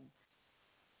 So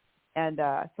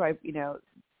I,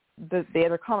 the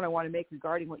other comment I want to make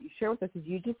regarding what you share with us is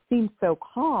you just seem so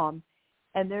calm,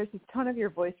 and there's this tone of your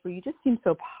voice where you just seem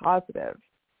so positive.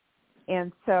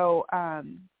 And so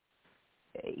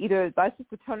either that's just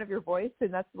the tone of your voice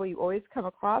and that's the way you always come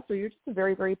across, or you're just a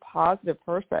very, very positive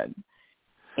person.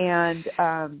 And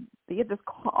you get this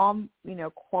calm,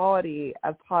 quality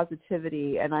of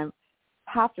positivity. And I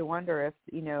have to wonder if,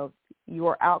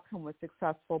 your outcome was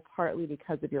successful partly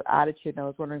because of your attitude. And I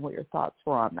was wondering what your thoughts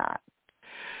were on that.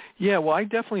 Yeah, well, I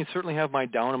certainly have my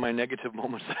down and my negative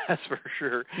moments, that's for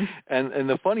sure. And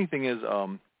the funny thing is,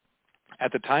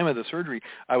 at the time of the surgery,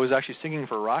 I was actually singing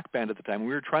for a rock band at the time.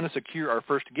 We were trying to secure our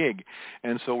first gig.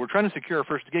 And so we're trying to secure our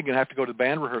first gig and have to go to the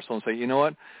band rehearsal and say, you know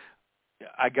what,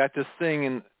 I got this thing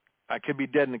and I could be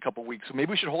dead in a couple of weeks, so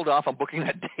maybe we should hold off on booking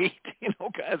that date, kind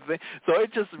of thing. So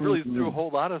it just really threw a whole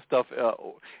lot of stuff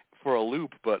for a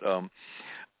loop. But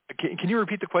can you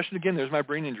repeat the question again? There's my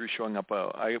brain injury showing up.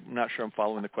 I'm not sure I'm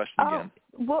following the question again.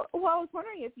 Well, I was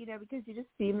wondering if, because you just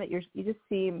seem that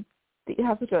that you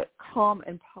have such a calm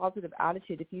and positive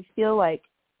attitude. If you feel like,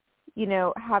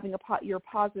 having your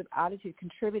positive attitude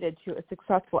contributed to a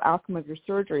successful outcome of your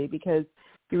surgery, because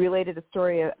you related a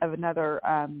story of another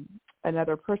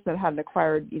person that had an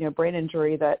acquired, brain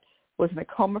injury that was in a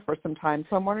coma for some time.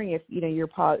 So I'm wondering if,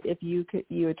 if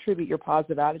you attribute your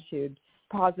positive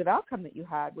outcome that you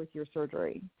had with your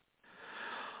surgery.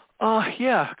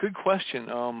 Yeah, good question.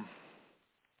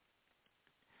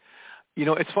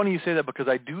 It's funny you say that, because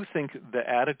I do think the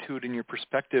attitude and your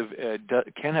perspective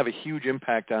can have a huge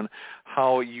impact on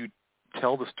how you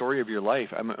tell the story of your life.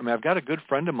 I mean, I've got a good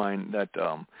friend of mine that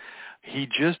he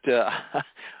just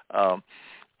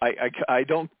I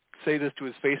don't say this to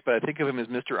his face, but I think of him as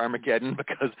Mr. Armageddon,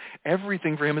 because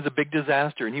everything for him is a big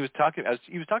disaster. And he was talking to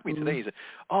me today. He said,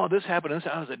 "Oh, this happened." And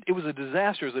I said, "It was a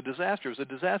disaster. It was a disaster. It was a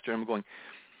disaster." And I'm going,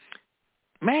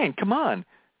 "Man, come on.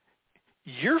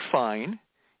 You're fine.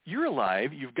 You're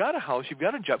alive. You've got a house. You've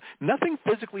got a job. Nothing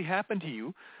physically happened to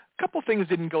you. A couple things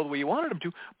didn't go the way you wanted them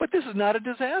to, but this is not a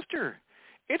disaster.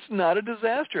 It's not a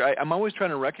disaster." I'm always trying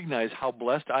to recognize how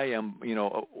blessed I am,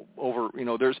 over,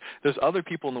 there's other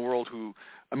people in the world who,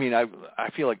 I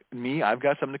feel like I've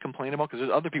got something to complain about, because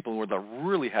there's other people in the world that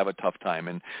really have a tough time.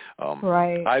 And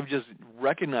right. I've just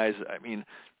recognized,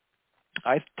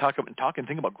 I talk and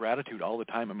think about gratitude all the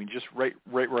time. Just right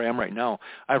where I am right now.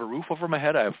 I have a roof over my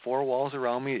head. I have 4 walls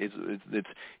around me. It's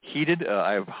heated.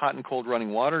 I have hot and cold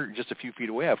running water just a few feet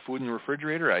away. I have food in the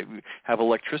refrigerator. I have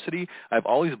electricity. I have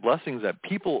all these blessings that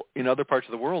people in other parts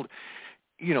of the world,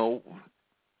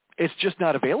 it's just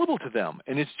not available to them.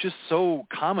 And it's just so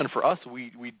common for us.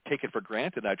 We take it for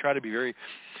granted. I try to be very,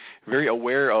 very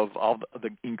aware of all the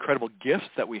incredible gifts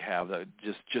that we have, that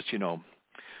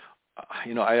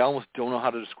I almost don't know how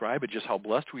to describe it, just how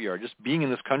blessed we are. Just being in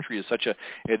this country is such an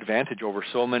advantage over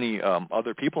so many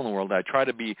other people in the world. I try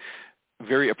to be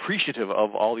very appreciative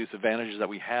of all these advantages that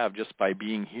we have just by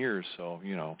being here. So,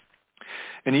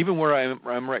 and even where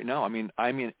I'm right now, I'm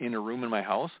in a room in my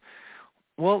house.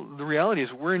 Well, the reality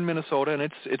is we're in Minnesota, and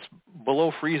it's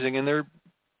below freezing, and there are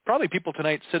probably people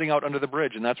tonight sitting out under the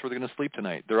bridge, and that's where they're going to sleep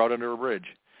tonight. They're out under a bridge.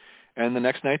 And the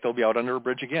next night they'll be out under a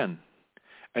bridge again.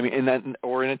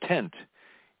 Or in a tent,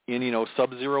 in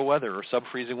sub-zero weather or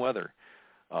sub-freezing weather,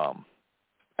 and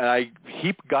I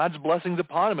heap God's blessings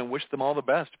upon them and wish them all the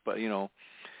best. But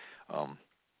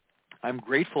I'm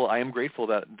grateful. I am grateful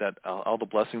that all the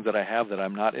blessings that I have, that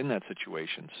I'm not in that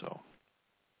situation. So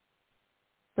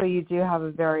you do have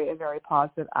a very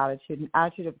positive attitude, an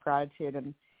attitude of gratitude,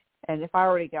 and if I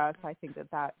were to guess, I think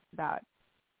that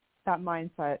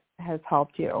mindset has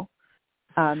helped you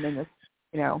in this,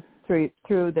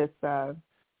 through this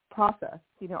process,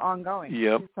 ongoing.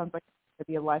 Yep. It sounds like it's going to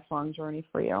be a lifelong journey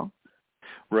for you.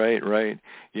 Right.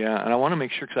 Yeah, and I want to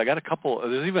make sure, because I got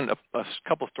there's even a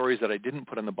couple stories that I didn't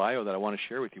put in the bio that I want to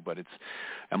share with you, but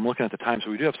I'm looking at the time, so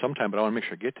we do have some time, but I want to make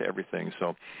sure I get to everything.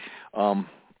 So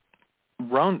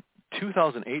around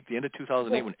 2008, the end of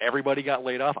 2008, when everybody got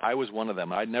laid off, I was one of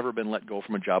them. I'd never been let go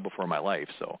from a job before in my life,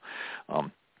 so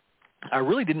I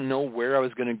really didn't know where I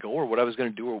was going to go or what I was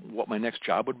going to do or what my next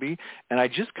job would be. And I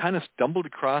just kind of stumbled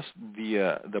across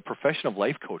the profession of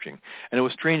life coaching. And it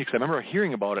was strange, because I remember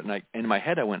hearing about it, and in my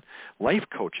head I went, life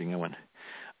coaching?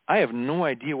 I have no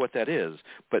idea what that is.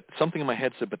 But something in my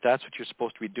head said, but that's what you're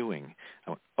supposed to be doing.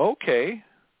 I went, okay.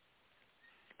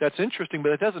 That's interesting,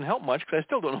 but it doesn't help much, because I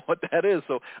still don't know what that is.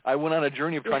 So I went on a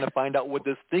journey of trying to find out what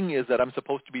this thing is that I'm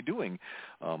supposed to be doing.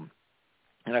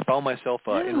 And I found myself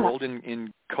enrolled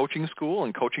in coaching school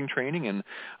and coaching training, and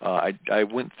I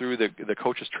went through the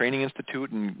Coaches Training Institute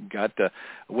and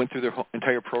went through their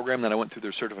entire program. Then I went through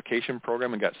their certification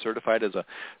program and got certified as a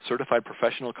certified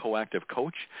professional coactive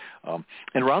coach.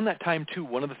 And around that time, too,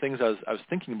 one of the things I was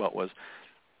thinking about was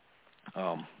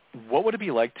what would it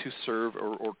be like to serve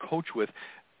or coach with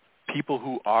people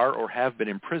who are or have been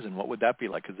in prison. What would that be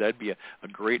like? Because that'd be a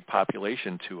great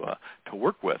population to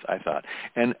work with, I thought.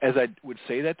 And as I would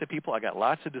say that to people, I got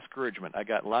lots of discouragement. I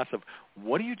got lots of,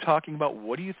 what are you talking about?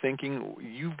 What are you thinking?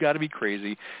 You've got to be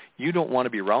crazy. You don't want to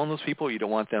be around those people. You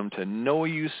don't want them to know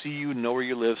you, see you, know where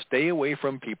you live. Stay away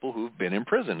from people who've been in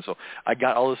prison. So I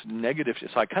got all this negative,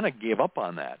 so I kind of gave up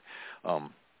on that.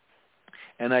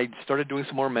 And I started doing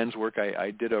some more men's work.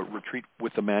 I did a retreat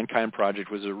with the Mankind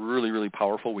Project. It was a really, really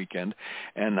powerful weekend.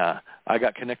 And I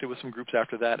got connected with some groups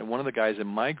after that. And one of the guys in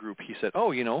my group, he said,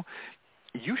 oh, you know,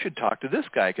 you should talk to this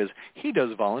guy because he does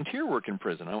volunteer work in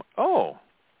prison. I went, oh,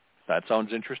 that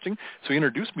sounds interesting. So he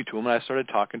introduced me to him, and I started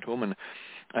talking to him. And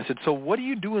I said, so what do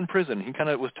you do in prison? He kind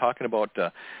of was talking about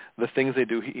the things they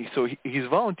do. He's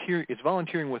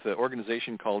volunteering with an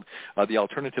organization called the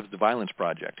Alternatives to Violence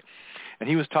Project. And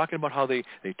he was talking about how they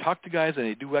talk to guys and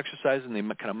they do exercise and they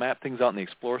kind of map things out and they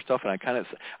explore stuff. And I was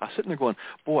sitting there going,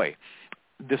 boy,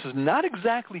 this is not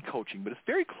exactly coaching, but it's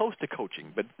very close to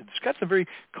coaching. But it's got some very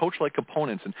coach-like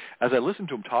components. And as I listened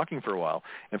to him talking for a while,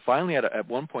 and finally at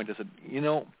one point I said, you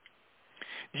know,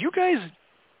 do you guys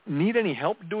need any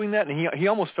help doing that? And he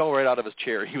almost fell right out of his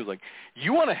chair. He was like,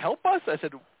 you want to help us? I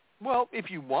said, well, if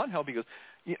you want help. He goes,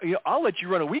 I'll let you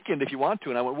run a weekend if you want to.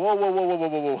 And I went,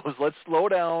 whoa. Let's slow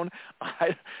down.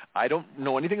 I don't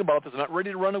know anything about this. I'm not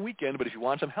ready to run a weekend, but if you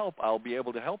want some help, I'll be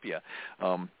able to help you.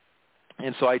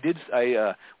 And so I did.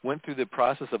 I went through the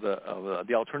process of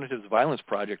the Alternatives to Violence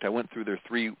Project. I went through their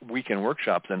 3 weekend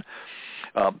workshops, and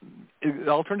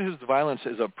Alternatives to Violence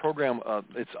is a program.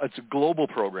 It's a global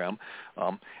program,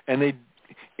 and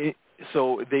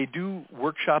so they do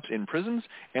workshops in prisons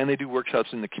and they do workshops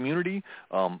in the community.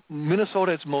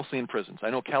 Minnesota, it's mostly in prisons.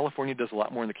 I know California does a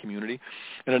lot more in the community,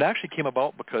 and it actually came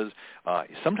about because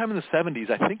sometime in the 70s,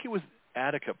 I think it was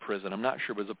Attica prison, I'm not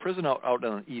sure, but it was a prison out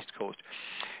on the East Coast,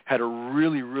 had a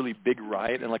really, really big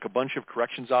riot, and like a bunch of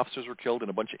corrections officers were killed and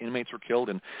a bunch of inmates were killed.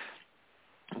 And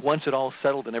once it all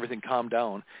settled and everything calmed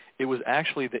down, it was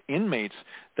actually the inmates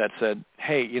that said,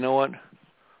 hey, you know what?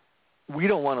 We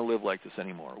don't want to live like this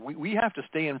anymore. We have to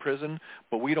stay in prison,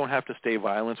 but we don't have to stay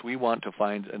violent. We want to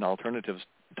find an alternative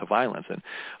to violence.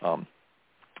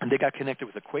 And they got connected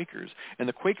with the Quakers. And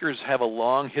the Quakers have a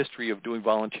long history of doing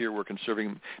volunteer work and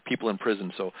serving people in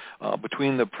prison. So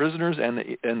between the prisoners and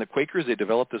the Quakers, they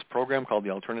developed this program called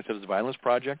the Alternatives to Violence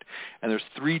Project. And there's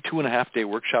 3 2.5-day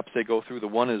workshops they go through.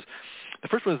 The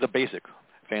first one is the basic.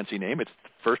 Fancy name. It's the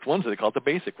first one, so they call it the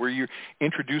basic, where you're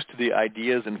introduced to the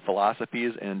ideas and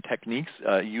philosophies and techniques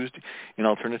used in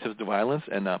alternatives to violence.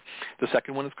 And the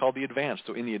second one is called the advanced.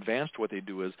 So in the advanced, what they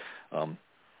do is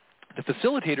the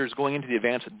facilitators going into the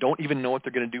advance don't even know what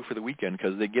they're going to do for the weekend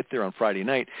because they get there on Friday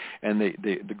night, and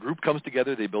the group comes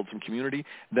together, they build some community,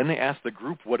 then they ask the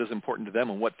group what is important to them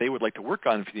and what they would like to work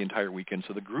on for the entire weekend.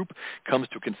 So the group comes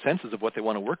to a consensus of what they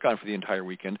want to work on for the entire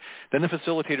weekend. Then the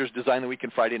facilitators design the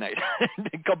weekend Friday night.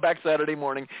 They come back Saturday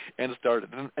morning and start it.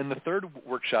 And the third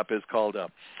workshop is called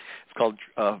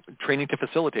Training to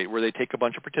Facilitate, where they take a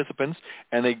bunch of participants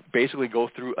and they basically go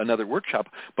through another workshop,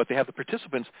 but they have the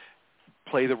participants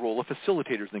play the role of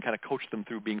facilitators and kind of coach them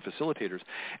through being facilitators.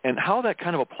 And how that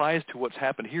kind of applies to what's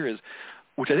happened here is,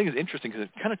 which I think is interesting because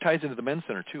it kind of ties into the Men's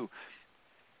Center too.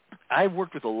 I've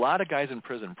worked with a lot of guys in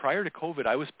prison. Prior to COVID,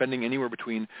 I was spending anywhere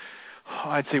between,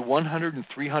 I'd say 100 and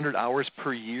 300 hours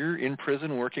per year in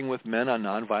prison working with men on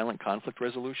nonviolent conflict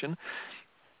resolution.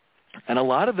 And a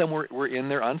lot of them were in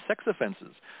there on sex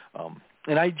offenses.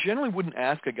 And I generally wouldn't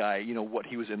ask a guy, what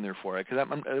he was in there for, because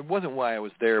it wasn't why I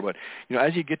was there. But,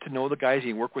 as you get to know the guys and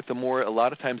you work with them more, a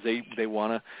lot of times they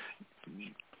want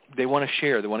to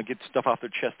share. They want to get stuff off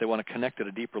their chest. They want to connect at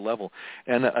a deeper level.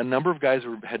 And a number of guys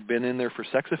had been in there for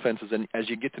sex offenses, and as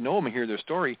you get to know them and hear their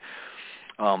story,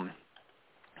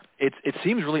 it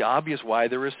seems really obvious why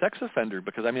they're a sex offender.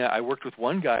 Because I worked with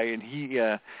one guy, and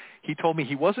he told me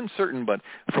he wasn't certain, but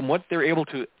from what they're able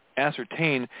to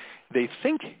ascertain, they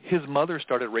think his mother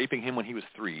started raping him when he was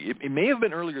 3. It may have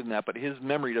been earlier than that, but his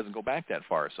memory doesn't go back that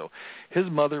far. So his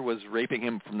mother was raping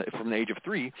him from the age of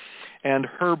 3, and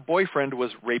her boyfriend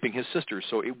was raping his sister.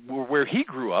 So where he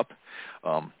grew up,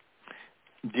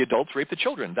 the adults raped the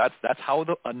children. That's how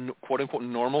the quote-unquote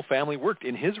normal family worked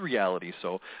in his reality.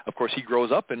 So, of course, he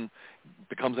grows up and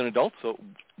becomes an adult. So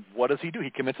what does he do? He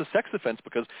commits a sex offense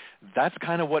because that's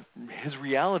kind of what his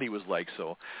reality was like.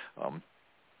 So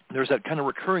there's that kind of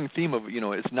recurring theme of,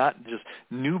 it's not just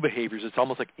new behaviors, it's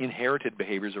almost like inherited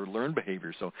behaviors or learned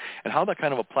behaviors. So, and how that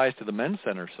kind of applies to the men's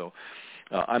center. So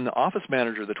I'm the office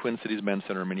manager of the Twin Cities Men's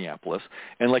Center in Minneapolis.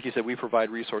 And like you said, we provide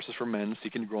resources for men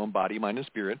seeking to grow in body, mind, and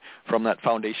spirit. From that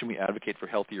foundation, we advocate for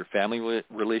healthier family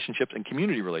relationships and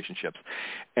community relationships.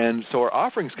 And so our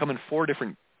offerings come in 4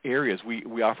 different areas.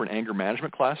 We offer an anger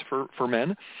management class for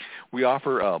men. We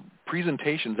offer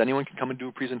presentations. Anyone can come and do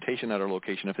a presentation at our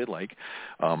location if they'd like.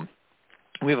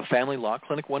 We have a family law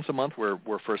clinic once a month where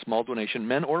for a small donation,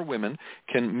 men or women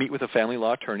can meet with a family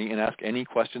law attorney and ask any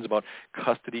questions about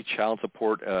custody, child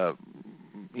support,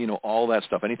 all that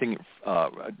stuff, anything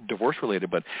divorce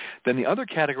related. But then the other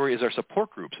category is our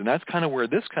support groups, and that's kind of where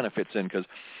this kind of fits in, because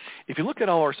if you look at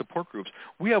all our support groups,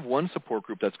 we have one support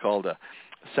group that's called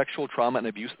Sexual Trauma and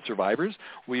Abuse Survivors,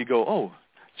 where you go,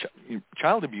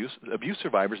 child abuse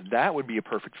survivors, that would be a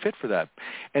perfect fit for that.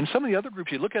 And some of the other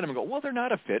groups, you look at them and go, well, they're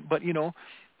not a fit, but,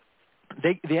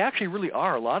 they actually really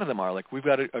are. A lot of them are. Like, we've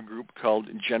got a group called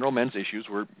General Men's Issues,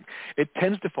 where it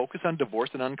tends to focus on divorce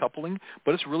and uncoupling,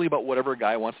 but it's really about whatever a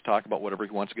guy wants to talk about, whatever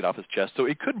he wants to get off his chest. So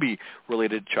it could be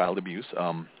related to child abuse.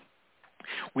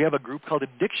 We have a group called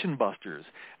Addiction Busters.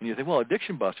 And you think, well,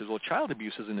 Addiction Busters, well, child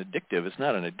abuse isn't addictive. It's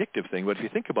not an addictive thing. But if you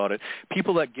think about it,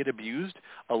 people that get abused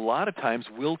a lot of times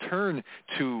will turn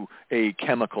to a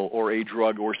chemical or a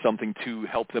drug or something to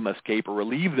help them escape or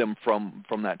relieve them from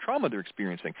that trauma they're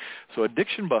experiencing. So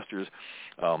Addiction Busters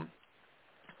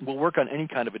will work on any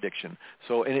kind of addiction.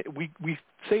 So, and we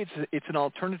say it's an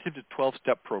alternative to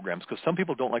 12-step programs, because some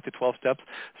people don't like the 12 steps.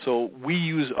 So we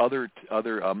use other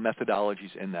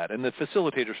methodologies in that, and the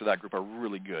facilitators for that group are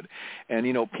really good. And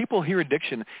people hear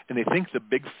addiction and they think the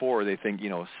big 4. They think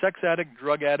sex addict,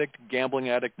 drug addict, gambling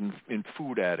addict, and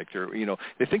food addict, or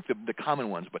they think the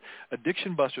common ones. But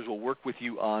Addiction Busters will work with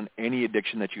you on any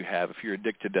addiction that you have. If you're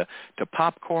addicted to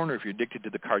popcorn, or if you're addicted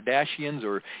to the Kardashians,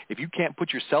 or if you can't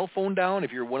put your cell phone down,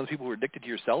 if you're one of the people who are addicted to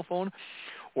your cell phone,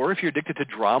 or if you're addicted to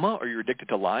drama, or you're addicted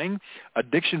to lying,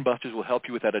 Addiction Busters will help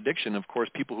you with that addiction. Of course,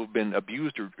 people who've been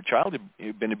abused or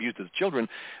have been abused as children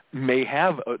may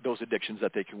have those addictions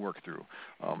that they can work through.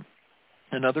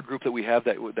 Another group that we have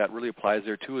that really applies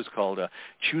there too is called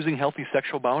Choosing Healthy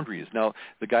Sexual Boundaries. Now,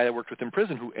 the guy I worked with in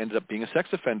prison who ended up being a sex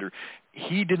offender,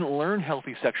 he didn't learn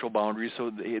healthy sexual boundaries, so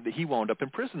he wound up in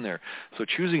prison there. So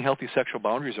Choosing Healthy Sexual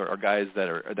Boundaries are guys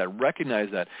that recognize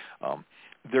that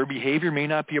their behavior may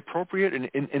not be appropriate,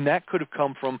 and that could have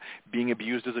come from being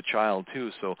abused as a child too.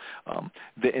 So,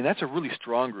 and that's a really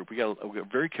strong group. We got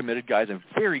very committed guys and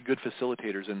very good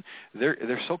facilitators, and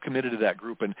they're so committed to that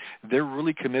group, and they're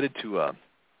really committed to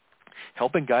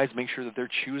helping guys make sure that they're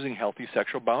choosing healthy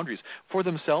sexual boundaries for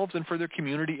themselves and for their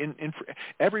community. And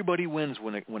everybody wins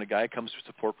when a guy comes to a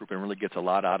support group and really gets a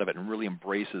lot out of it and really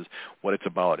embraces what it's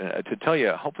about. And to tell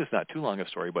you, hopefully it's not too long a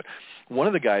story, but one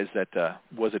of the guys that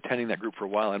was attending that group for a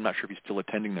while, I'm not sure if he's still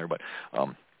attending there, but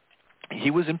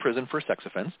he was in prison for a sex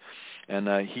offense, and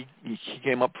he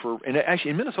came up for, and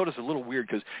actually in Minnesota it's a little weird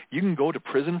because you can go to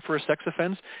prison for a sex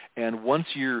offense, and once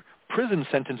your prison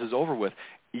sentence is over with,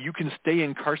 you can stay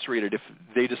incarcerated if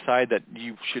they decide that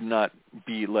you should not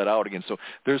be let out again. So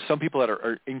there's some people that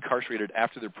are incarcerated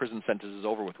after their prison sentence is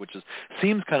over with, which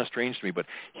seems kind of strange to me, but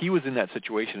he was in that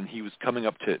situation, and he was coming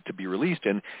up to be released,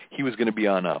 and he was going to be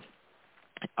on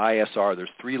ISR. There's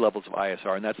 3 levels of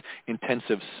ISR, and that's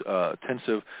intensive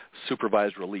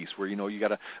supervised release, where you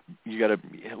gotta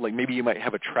like, maybe you might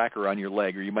have a tracker on your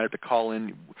leg, or you might have to call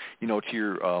in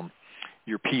to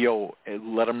your PO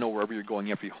and let them know wherever you're going.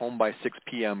 You have to be home by 6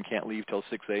 p.m., can't leave till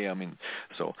 6 a.m. And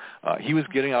so he was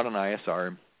getting out on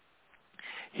ISR.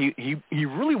 He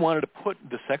really wanted to put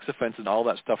the sex offense and all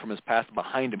that stuff from his past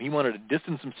behind him. He wanted to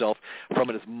distance himself from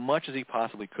it as much as he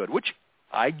possibly could, which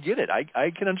I get it.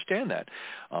 I can understand that.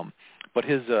 But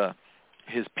his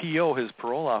PO, his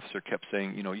parole officer, kept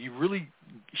saying, you really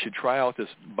should try out this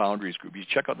boundaries group. You should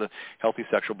check out the Healthy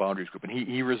Sexual Boundaries group. And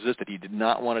he resisted. He did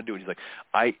not want to do it. He's like,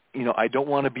 I don't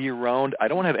want to be around. I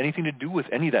don't want to have anything to do with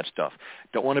any of that stuff.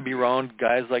 Don't want to be around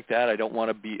guys like that. I don't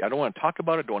want to talk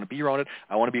about it. Don't want to be around it.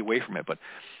 I want to be away from it. But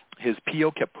his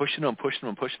PO kept pushing him.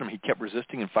 He kept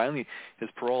resisting. And finally, his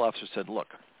parole officer said, look,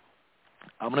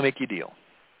 I'm going to make you a deal.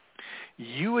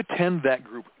 You attend that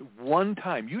group one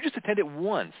time. You just attend it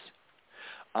once.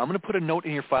 I'm going to put a note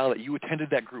in your file that you attended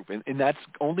that group, and that's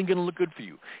only going to look good for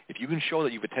you. If you can show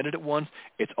that you've attended it once,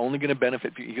 it's only going to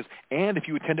benefit you. He goes, and if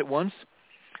you attend it once,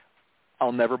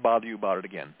 I'll never bother you about it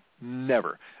again.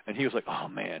 Never. And he was like, oh,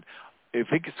 man, if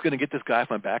it's going to get this guy off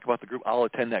my back about the group, I'll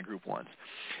attend that group once.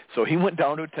 So he went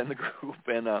down to attend the group,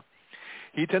 and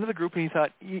he attended the group, and he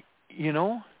thought,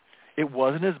 it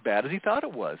wasn't as bad as he thought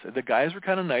it was. The guys were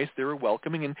kind of nice. They were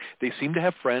welcoming, and they seemed to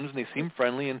have friends, and they seemed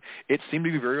friendly, and it seemed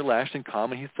to be very relaxed and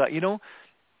calm. And he thought,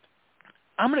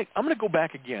 I'm gonna go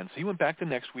back again. So he went back the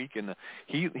next week, and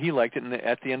he liked it. And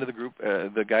at the end of the group,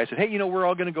 the guy said, "Hey, we're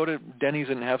all gonna go to Denny's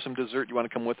and have some dessert. You want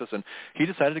to come with us?" And he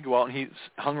decided to go out, and he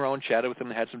hung around, chatted with them,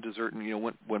 and had some dessert, and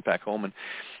went back home. And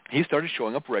he started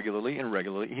showing up regularly.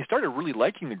 He started really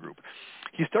liking the group.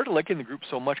 He started liking the group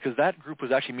so much because that group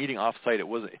was actually meeting off-site.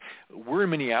 We're in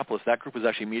Minneapolis. That group was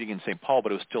actually meeting in St. Paul,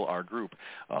 but it was still our group.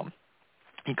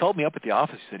 He called me up at the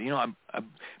office. He said, I've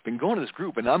been going to this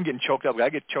group, and I'm getting choked up. I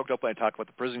get choked up when I talk about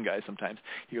the prison guys sometimes.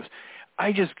 He goes,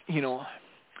 I'm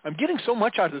getting so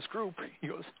much out of this group. He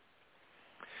goes,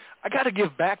 I got to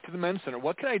give back to the men's center.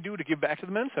 What can I do to give back to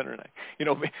the men's center?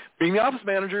 And being the office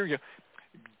manager,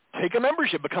 take a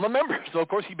membership, become a member. So, of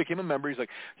course, he became a member. He's like,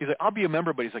 I'll be a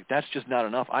member, but he's like, that's just not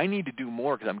enough. I need to do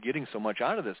more because I'm getting so much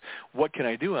out of this. What can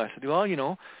I do? And I said,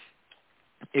 well,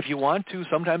 if you want to,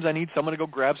 sometimes I need someone to go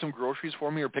grab some groceries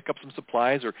for me or pick up some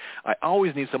supplies, or I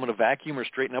always need someone to vacuum or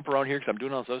straighten up around here because I'm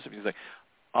doing all this other stuff. He's like,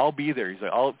 I'll be there. He's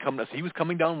like, I'll come. So he was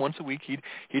coming down once a week. He'd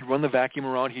run the vacuum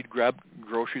around. He'd grab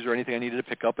groceries or anything I needed to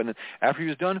pick up. And then after he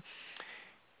was done,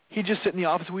 he'd just sit in the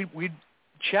office. We'd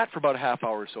chat for about a half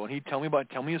hour or so, and he'd tell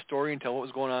me a story and tell what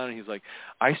was going on. And he's like,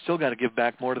 I still got to give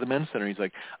back more to the men's center. He's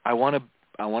like, I want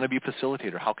to be a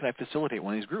facilitator. How can I facilitate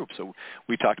one of these groups? So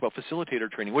we talked about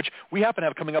facilitator training, which we happen to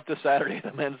have coming up this Saturday at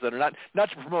the men's center. Not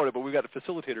to promote it, but we've got a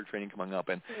facilitator training coming up.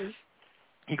 And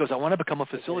he goes, I want to become a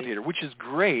facilitator, which is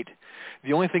great.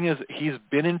 The only thing is he's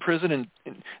been in prison,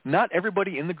 and not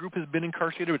everybody in the group has been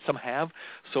incarcerated, but some have.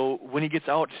 So when he gets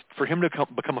out, for him to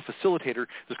become a facilitator,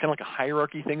 there's kind of like a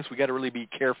hierarchy thing, so we got to really be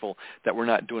careful that we're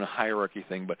not doing a hierarchy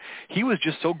thing. But he was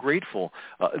just so grateful.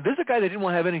 This is a guy that didn't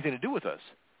want to have anything to do with us.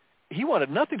 He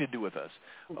wanted nothing to do with us.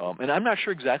 And I'm not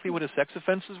sure exactly what his sex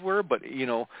offenses were, but,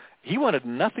 he wanted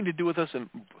nothing to do with us, and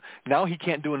now he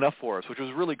can't do enough for us, which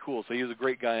was really cool. So he was a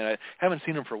great guy, and I haven't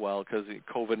seen him for a while because of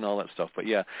COVID and all that stuff. But,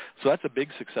 yeah, so that's a big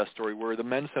success story where the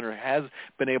Men's Center has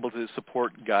been able to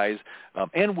support guys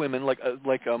and women, like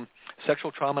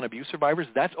sexual trauma and abuse survivors.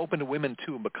 That's open to women,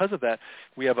 too. And because of that,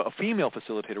 we have a female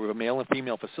facilitator. We have a male and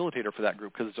female facilitator for that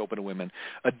group because it's open to women.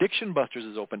 Addiction Busters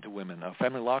is open to women.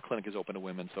 Family Law Clinic is open to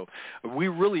women. So we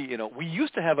really, we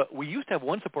used to have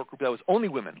one support group that was only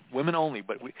women only,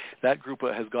 but that group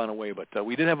has gone away. But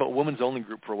we did have a women's only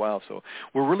group for a while. So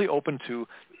we're really open to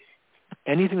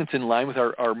anything that's in line with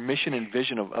our mission and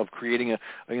vision of creating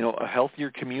a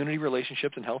healthier community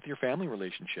relationships and healthier family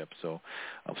relationships. So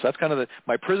that's kind of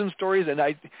my prison stories. And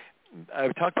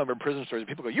I've talked about my prison stories.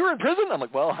 People go, "You were in prison?" I'm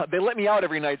like, "Well, they let me out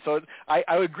every night, so I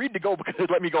agreed to go because they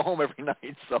let me go home every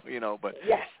night." So but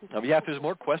yes. If there's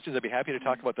more questions, I'd be happy to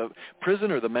talk about the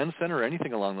prison or the men's center or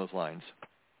anything along those lines.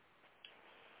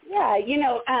 Yeah,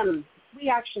 we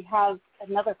actually have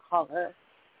another caller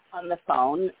on the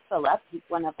phone, Philip. He's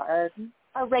one of our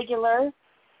regulars,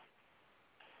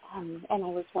 and I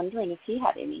was wondering if he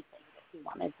had anything that he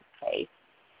wanted to say.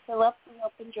 Philip, we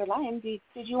opened your line. Did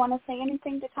you want to say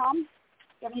anything to Tom? Do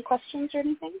you have any questions or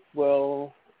anything?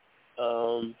 Well,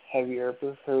 have you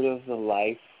ever heard of the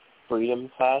Life Freedom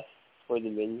class for the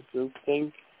men's group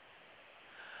thing?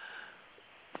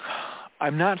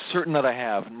 I'm not certain that I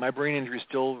have. My brain injury is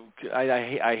still,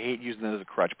 I hate using it as a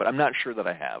crutch, but I'm not sure that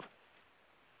I have.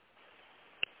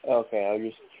 Okay, I'm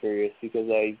just curious because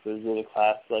I was in a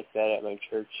class like that at my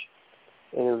church,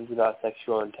 and it was about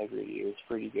sexual integrity. It was a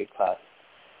pretty good class.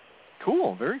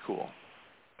 Cool, very cool.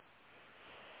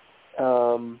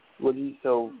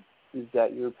 So is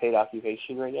that your paid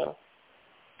occupation right now?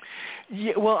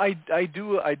 Yeah, well, I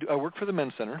work for the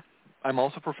Men's Center. I'm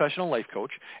also a professional life coach,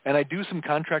 and I do some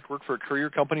contract work for a courier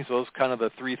company. So those are kind of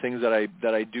the three things that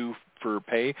I do for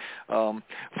pay.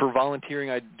 For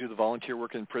volunteering, I do the volunteer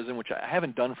work in prison, which I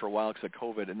haven't done for a while because of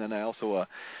COVID. And then I also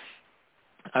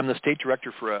I'm the state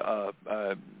director for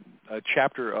a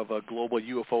chapter of a global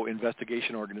UFO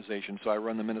investigation organization. So I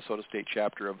run the Minnesota State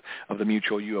chapter of the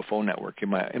Mutual UFO Network in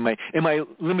my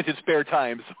limited spare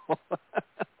time. So.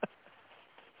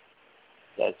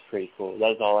 That's pretty cool.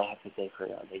 That's all I have to say for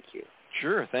now. Thank you.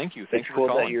 Sure. Thank you. Thanks for calling.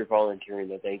 It's cool that you're volunteering,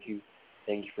 though. Thank you.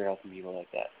 Thank you for helping people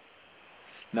like that.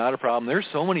 Not a problem. There's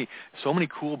so many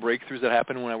cool breakthroughs that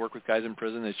happen when I work with guys in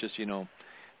prison. It's just,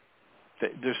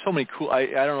 there's so many cool,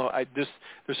 there's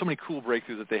so many cool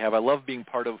breakthroughs that they have. I love being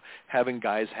part of having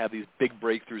guys have these big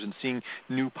breakthroughs and seeing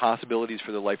new possibilities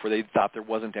for their life where they thought there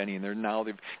wasn't any, and they've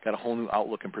got a whole new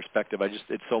outlook and perspective.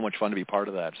 It's so much fun to be part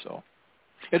of that. So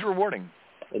it's rewarding.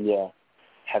 And yeah,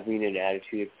 having an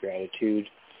attitude of gratitude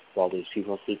while there's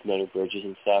people sleeping under bridges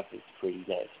and stuff is pretty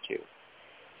nice too.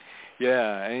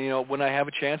 Yeah, and when I have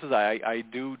a chances, I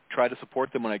do try to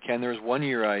support them when I can. There was one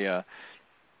year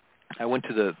I went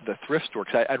to the thrift store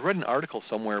because I'd read an article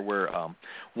somewhere where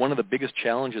one of the biggest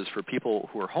challenges for people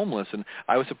who are homeless, and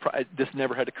I was surprised this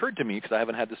never had occurred to me because I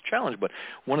haven't had this challenge, but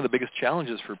one of the biggest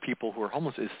challenges for people who are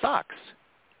homeless is socks,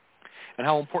 and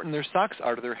how important their socks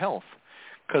are to their health.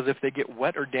 Because if they get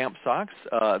wet or damp socks,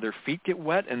 their feet get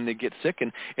wet and they get sick,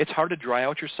 and it's hard to dry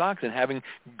out your socks. And having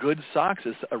good socks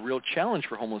is a real challenge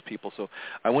for homeless people. So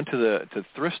I went to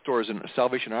thrift stores and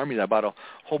Salvation Army, and I bought a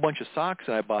whole bunch of socks,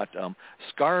 and I bought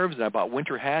scarves, and I bought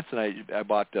winter hats, and I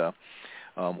bought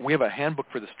we have a handbook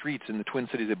for the streets in the Twin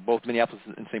Cities. Both Minneapolis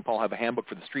and St. Paul have a handbook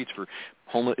for the streets for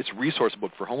homeless. It's a resource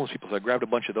book for homeless people. So I grabbed a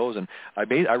bunch of those, and I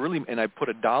put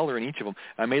 $1 in each of them.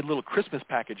 I made little Christmas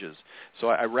packages. So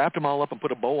I wrapped them all up and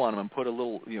put a bow on them and put a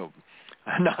little,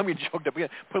 now I'm getting choked up again.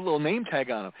 Put a little name tag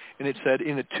on them, and it said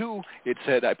in the two, it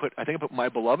said I put my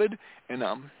beloved and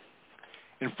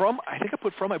from, I think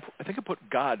I put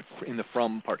God in the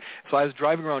from part. So I was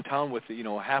driving around town with,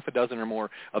 half a dozen or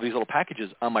more of these little packages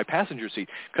on my passenger seat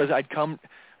because I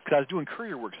was doing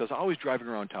courier work, so I was always driving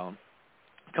around town.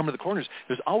 Come to the corners,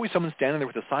 there's always someone standing there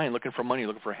with a sign looking for money,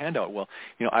 looking for a handout. Well,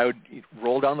 I would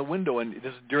roll down the window, and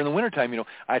this is during the wintertime,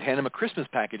 I'd hand them a Christmas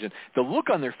package, and the look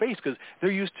on their face, because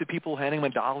they're used to people handing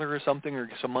them $1 or something or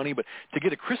some money, but to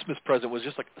get a Christmas present was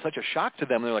just like such a shock to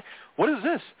them. They're like, what is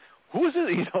this? Who is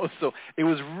it? So it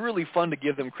was really fun to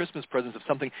give them Christmas presents of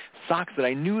something, socks that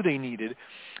I knew they needed.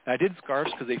 And I did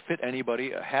scarves because they fit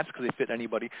anybody, hats because they fit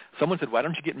anybody. Someone said, why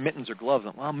don't you get mittens or gloves?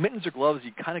 Well, mittens or gloves,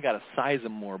 you kind of got to size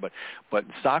them more, but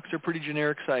socks are pretty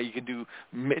generic. So you can do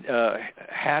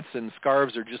hats, and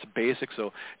scarves are just basic.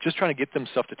 So just trying to get them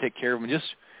stuff to take care of them and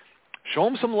just show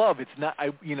them some love. It's not,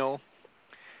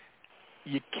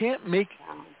 you can't make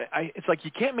it's like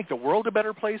you can't make the world a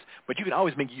better place, but you can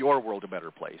always make your world a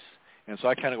better place. And so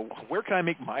I kind of go, where can I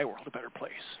make my world a better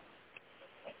place?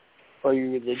 Are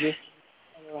you religious?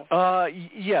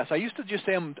 Yes, I used to just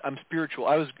say I'm spiritual.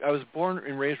 I was born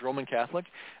and raised Roman Catholic,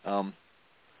 and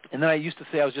then I used to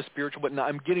say I was just spiritual, but now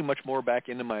I'm getting much more back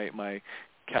into my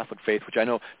Catholic faith, which I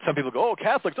know some people go, oh,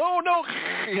 Catholics, oh no,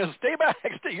 stay back,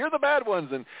 you're the bad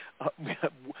ones, and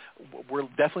we're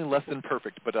definitely less than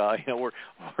perfect, but we're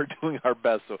doing our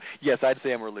best. So yes, I'd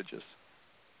say I'm religious.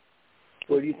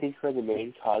 What do you think are the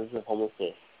main causes of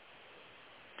homelessness?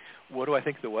 What do I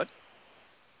think the what?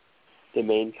 The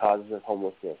main causes of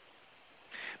homelessness.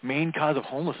 Main cause of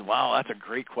homelessness? Wow, that's a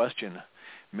great question.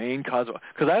 Main cause of,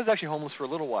 because I was actually homeless for a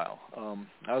little while.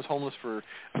 I was homeless for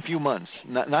a few months,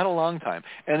 not a long time.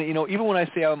 And even when I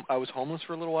say I was homeless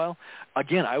for a little while,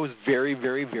 again, I was very,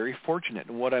 very, very fortunate.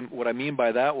 And what I mean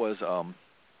by that was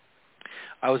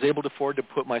I was able to afford to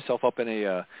put myself up in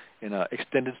a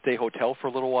extended stay hotel for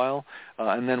a little while,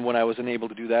 and then when I wasn't able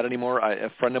to do that anymore,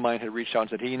 a friend of mine had reached out and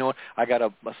said, hey, you know what, I got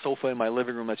a sofa in my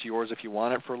living room that's yours if you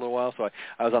want it for a little while. So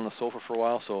I was on the sofa for a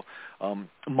while. So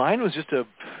mine was just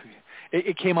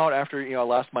it came out after I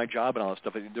lost my job and all that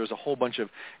stuff. There was a whole bunch of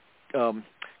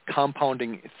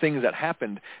compounding things that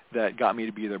happened that got me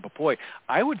to be there. But boy,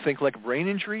 I would think like brain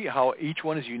injury, how each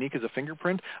one is unique as a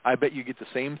fingerprint, I bet you get the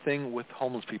same thing with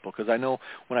homeless people, because I know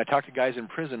when I talk to guys in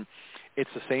prison, it's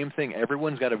the same thing.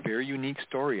 Everyone's got a very unique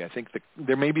story. I think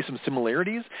there may be some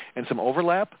similarities and some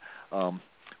overlap,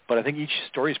 but I think each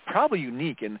story is probably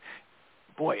unique. And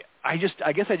boy, I guess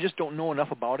I just don't know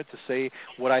enough about it to say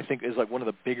what I think is like one of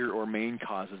the bigger or main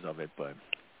causes of it. But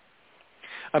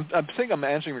I'm thinking I'm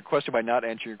answering your question by not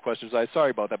answering your question. So I'm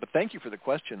sorry about that, but thank you for the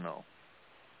question, though.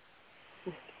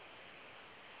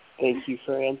 Thank you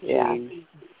for answering. Yeah.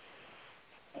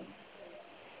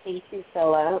 Thank you,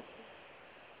 Philip.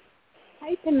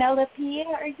 Hi, Penelope.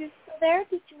 Are you still there?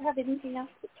 Did you have anything else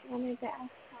that you wanted to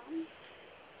ask Tom?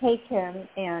 Hey, Kim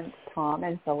and Tom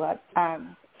and Philip.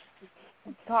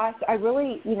 Gosh, I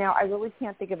really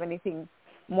can't think of anything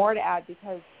more to add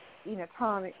because,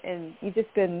 Tom, and you've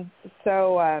just been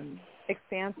so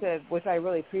expansive, which I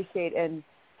really appreciate, and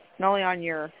not only on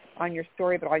your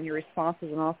story, but on your responses,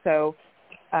 and also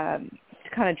kind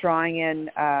of drawing in,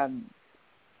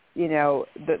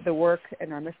 the work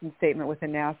and our mission statement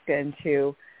within NASCA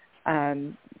into,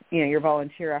 your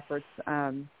volunteer efforts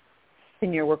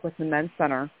in your work with the Men's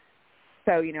Center.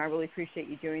 So, I really appreciate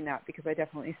you doing that because I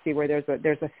definitely see where there's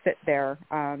a fit there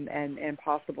and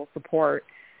possible support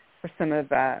for some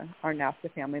of our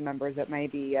NASCA family members that may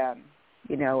be,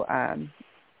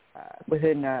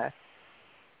 within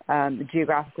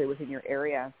geographically within your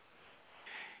area.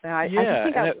 I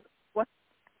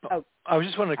was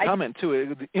just wanting to comment,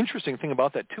 too. The interesting thing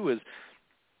about that, too, is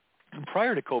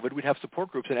prior to COVID, we'd have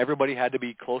support groups, and everybody had to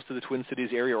be close to the Twin Cities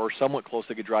area or somewhat close.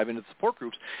 They could drive into the support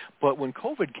groups. But when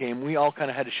COVID came, we all kind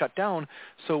of had to shut down,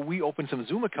 so we opened some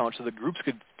Zoom accounts so the groups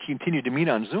could continue to meet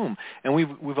on Zoom. And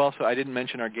we've also, I didn't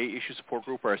mention our gay issue support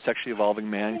group or our sexually evolving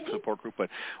man support group, but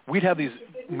we'd have these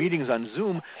meetings on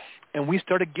Zoom, and we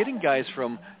started getting guys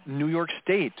from New York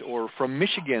State or from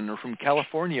Michigan or from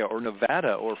California or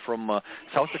Nevada or from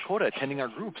South Dakota attending our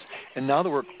groups. And now that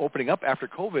we're opening up after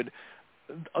COVID,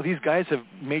 these guys have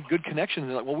made good connections.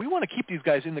 And like, well, we want to keep these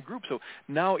guys in the group. So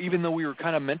now, even though we were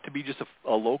kind of meant to be just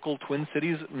a local Twin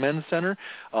Cities men's center,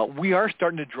 we are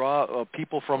starting to draw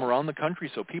people from around the country.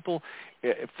 So people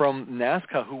from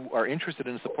NASCA who are interested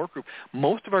in a support group,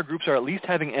 most of our groups are at least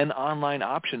having an online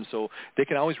option. So they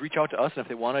can always reach out to us, and if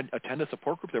they want to attend a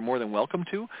support group, they're more than welcome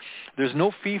to. There's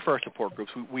no fee for our support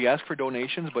groups. We ask for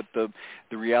donations, but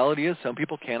the reality is some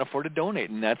people can't afford to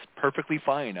donate, and that's perfectly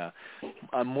fine.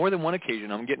 On more than one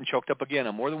occasion, I'm getting choked up again.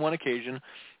 On more than one occasion,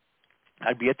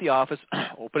 I'd be at the office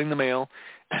opening the mail,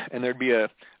 and there'd be a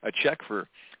check for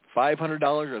 $500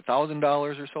 or $1,000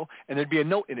 or so, and there'd be a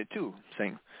note in it too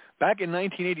saying, back in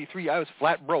 1983, I was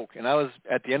flat broke, and I was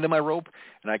at the end of my rope,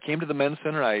 and I came to the men's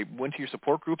center. I went to your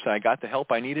support groups, and I got the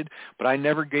help I needed, but I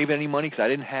never gave any money because I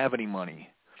didn't have any money.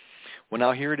 Well,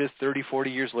 now here it is 30,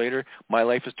 40 years later. My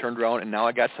life has turned around, and now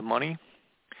I got some money.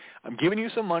 I'm giving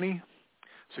you some money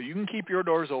so you can keep your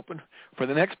doors open for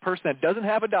the next person that doesn't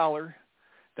have a dollar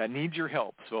that needs your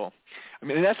help. So, I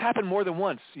mean, that's happened more than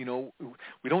once. You know,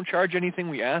 we don't charge anything.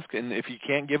 We ask, and if you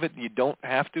can't give it, you don't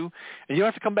have to. And you don't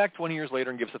have to come back 20 years later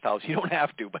and give us $1,000. You don't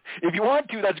have to. But if you want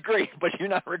to, that's great, but you're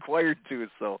not required to.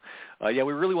 So, yeah,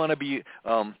 we really want to be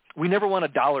we never want a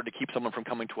dollar to keep someone from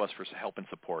coming to us for help and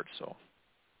support. So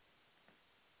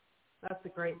that's a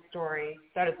great story.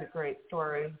 That is a great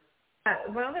story.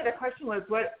 My only other question was,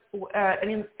 what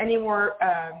any more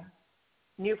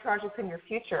new projects in your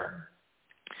future?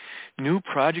 New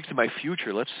projects in my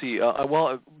future. Let's see.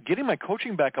 Well, getting my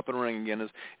coaching back up and running again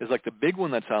is like the big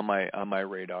one that's on my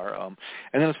radar. And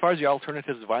then as far as the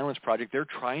Alternatives to Violence project, they're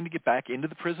trying to get back into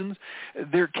the prisons.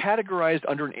 They're categorized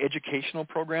under an educational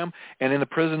program, and in the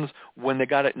prisons, when they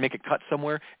got to make a cut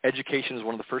somewhere, education is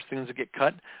one of the first things that get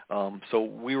cut. So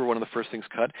we were one of the first things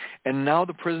cut. And now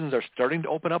the prisons are starting to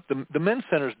open up. The men's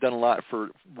center's done a lot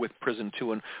with prison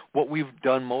too, and what we've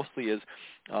done mostly is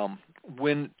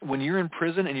when you're in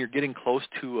prison and you're getting close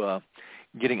to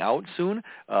getting out soon,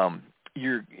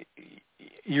 you're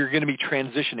going to be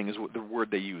transitioning is the word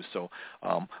they use. So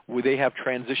where they have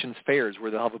transitions fairs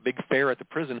where they'll have a big fair at the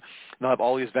prison, and they'll have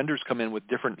all these vendors come in with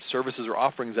different services or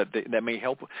offerings that may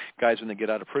help guys when they get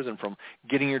out of prison, from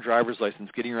getting your driver's license,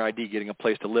 getting your ID, getting a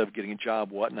place to live, getting a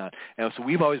job, whatnot. And so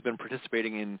we've always been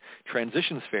participating in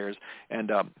transitions fairs,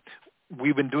 and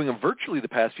we've been doing them virtually the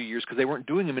past few years because they weren't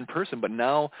doing them in person, but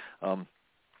now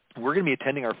we're going to be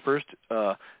attending our first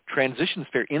transitions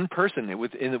fair in person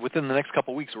within the next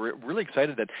couple of weeks. We're really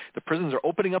excited that the prisons are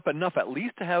opening up enough at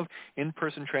least to have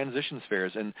in-person transitions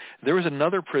fairs. And there was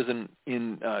another prison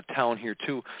in town here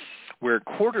too where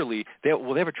quarterly, they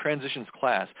have a transitions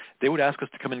class. They would ask us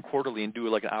to come in quarterly and do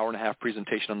like an hour-and-a-half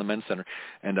presentation on the men's center.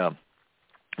 And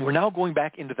we're now going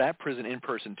back into that prison in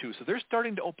person too. So they're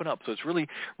starting to open up. So it's really,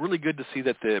 really good to see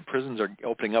that the prisons are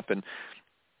opening up. And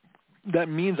that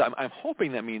means, I'm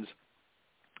hoping that means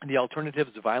the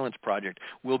Alternatives to Violence project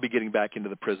will be getting back into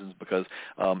the prisons because,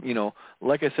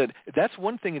 like I said, that's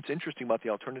one thing that's interesting about the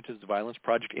Alternatives to Violence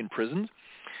project in prisons.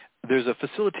 There's a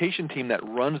facilitation team that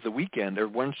runs the weekend or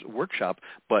runs workshop,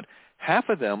 but half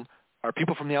of them are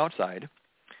people from the outside,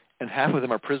 and half of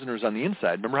them are prisoners on the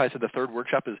inside. Remember how I said the third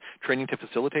workshop is training to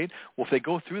facilitate? Well, if they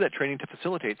go through that training to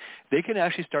facilitate, they can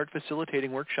actually start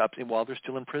facilitating workshops while they're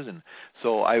still in prison.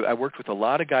 So I worked with a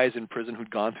lot of guys in prison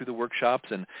who'd gone through the workshops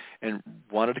and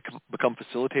wanted to become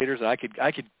facilitators. And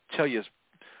I could tell you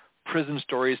prison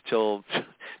stories till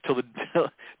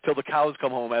the cows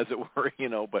come home, as it were,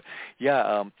 But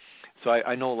yeah. So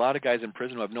I know a lot of guys in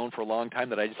prison who I've known for a long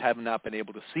time that I just have not been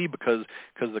able to see because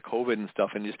of the COVID and stuff,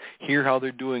 and just hear how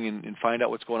they're doing and find out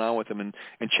what's going on with them and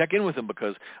check in with them,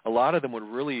 because a lot of them were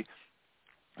really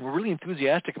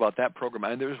enthusiastic about that program.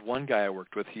 And there was one guy I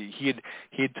worked with. He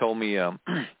had told me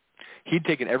he'd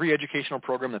taken every educational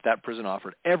program that prison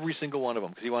offered, every single one of them,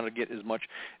 because he wanted to get as much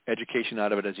education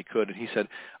out of it as he could. And he said,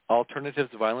 Alternatives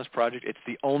to Violence project, it's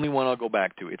the only one I'll go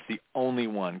back to. It's the only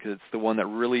one, because it's the one that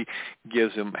really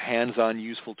gives him hands-on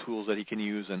useful tools that he can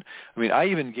use. And I mean, I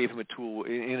even gave him a tool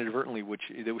inadvertently, which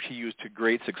he used to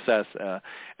great success.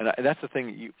 And that's the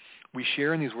thing. We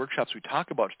share in these workshops. We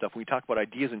talk about stuff. We talk about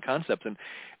ideas and concepts. And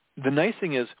the nice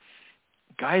thing is,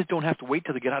 guys don't have to wait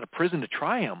till they get out of prison to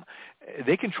try them.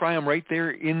 They can try them right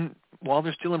there in while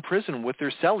they're still in prison with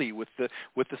their cellie, with the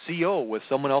CO, with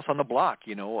someone else on the block.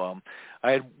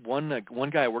 I had one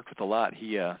guy I worked with a lot.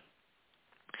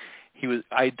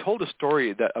 I told a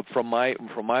story that from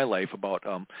my life about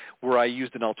where I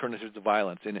used an alternative to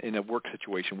violence in a work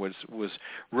situation was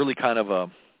really kind of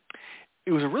a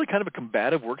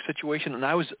combative work situation, and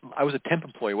I was a temp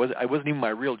employee. I wasn't even my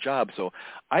real job, so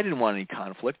I didn't want any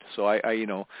conflict. So I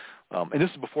and this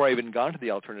is before I even got into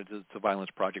the Alternative to Violence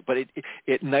project, but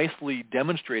it nicely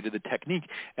demonstrated the technique,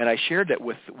 and I shared that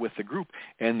with the group,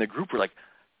 and the group were like,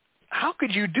 how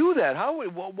could you do that?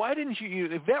 Why didn't you?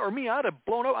 If that were me, I'd have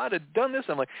blown up. I'd have done this.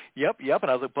 I'm like, yep. And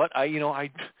I was like, but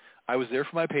I was there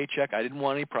for my paycheck. I didn't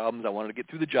want any problems. I wanted to get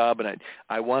through the job, and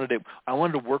I wanted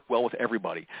to work well with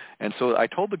everybody. And so I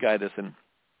told the guy this, and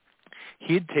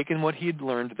he had taken what he had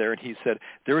learned there, and he said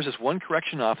there was this one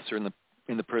correction officer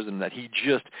in the prison that he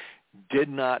just could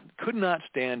not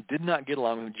stand, did not get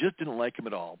along with him, just didn't like him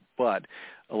at all. But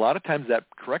a lot of times that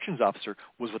corrections officer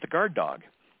was with a guard dog.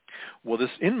 Well, this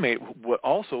inmate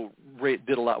also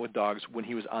did a lot with dogs when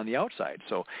he was on the outside.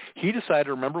 So he decided,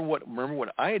 remember what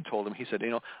I had told him. He said,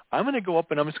 I'm going to go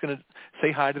up and I'm just going to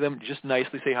say hi to them, just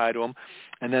nicely say hi to them.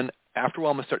 And then after a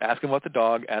while, I'm going to start asking about the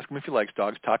dog, ask him if he likes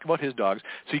dogs, talk about his dogs.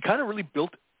 So he kind of really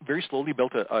very slowly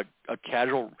built a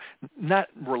casual, not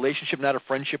relationship, not a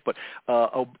friendship, but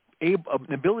an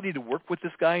ability to work with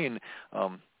this guy. And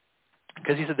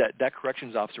because he said that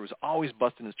corrections officer was always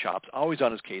busting his chops, always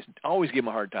on his case, always gave him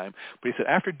a hard time. But he said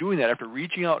after doing that, after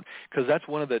reaching out, because that's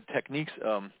one of the techniques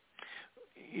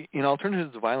in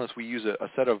Alternatives to Violence, we use a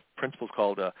set of principles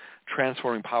called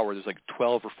transforming power. There's like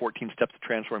 12 or 14 steps to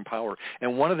transforming power,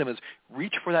 and one of them is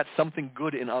reach for that something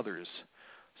good in others.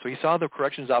 So he saw the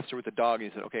corrections officer with the dog,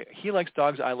 and he said, okay, he likes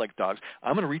dogs, I like dogs.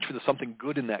 I'm going to reach for something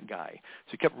good in that guy.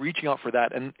 So he kept reaching out for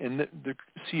that, and the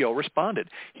CO responded.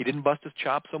 He didn't bust his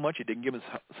chops so much. He didn't give him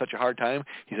such a hard time.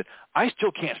 He said, I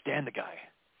still can't stand the guy,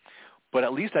 but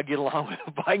at least I get along with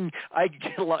him. I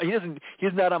get along.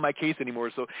 He's not on my case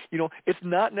anymore. So, it's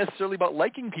not necessarily about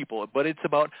liking people, but it's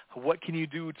about what can you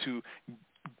do to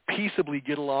peaceably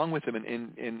get along with him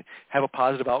and have a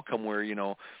positive outcome where,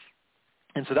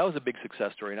 And so that was a big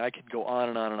success story, and I could go on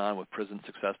and on and on with prison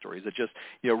success stories that just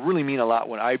really mean a lot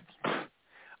when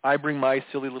I bring my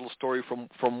silly little story from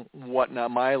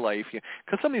my life,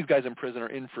 because some of these guys in prison are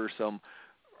in for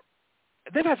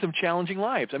they've had some challenging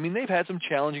lives. I mean, they've had some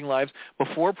challenging lives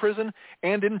before prison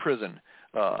and in prison.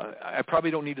 I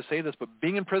probably don't need to say this, but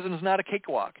being in prison is not a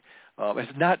cakewalk.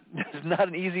 It's not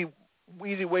an easy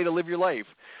way to live your life.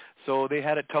 So they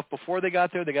had it tough before they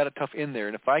got there. They got it tough in there.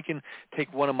 And if I can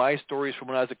take one of my stories from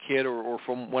when I was a kid or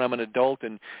from when I'm an adult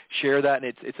and share that,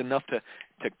 and it's enough to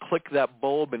click that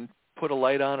bulb and put a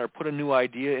light on or put a new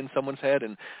idea in someone's head.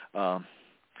 And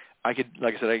I could,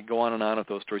 like I said, I could go on and on with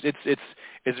those stories.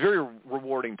 It's very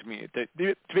rewarding to me to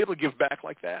be able to give back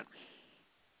like that.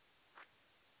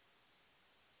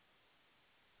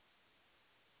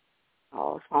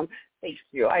 Oh, Tom, thank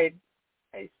you. I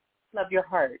love your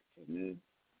heart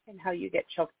and how you get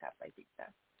choked up. I think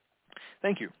that.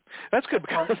 Thank you. That's good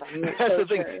because that's the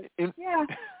thing. Yeah.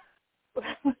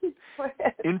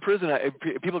 In prison,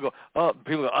 people go,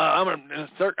 I'm gonna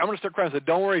start crying. I said,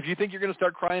 don't worry. If you think you're gonna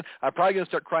start crying, I'm probably gonna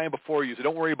start crying before you. So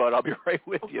don't worry about it. I'll be right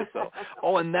with you. So,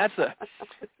 and that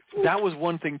was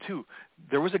one thing too.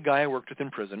 There was a guy I worked with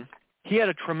in prison. He had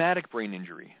a traumatic brain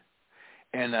injury.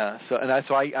 And I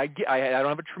don't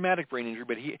have a traumatic brain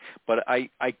injury, but I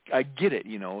get it,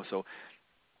 So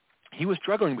he was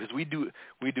struggling because we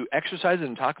do exercises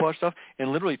and talk about stuff,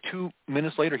 and literally 2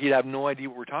 minutes later he'd have no idea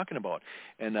what we're talking about.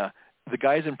 And the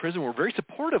guys in prison were very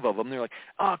supportive of him. They're like,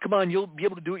 "Oh, come on, you'll be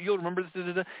able to do it. You'll remember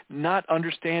this." Not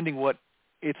understanding what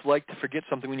it's like to forget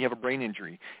something when you have a brain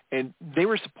injury. And they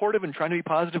were supportive and trying to be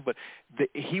positive, but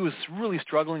he was really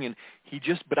struggling, and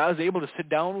but I was able to sit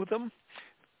down with him,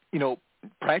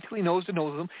 practically nose to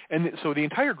nose with them, and so the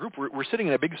entire group we're sitting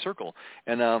in a big circle,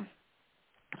 and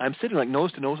I'm sitting like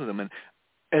nose to nose with them, and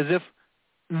as if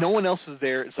no one else is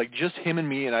there. It's like just him and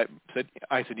me. And I said,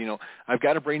 I've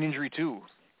got a brain injury too.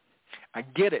 I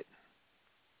get it.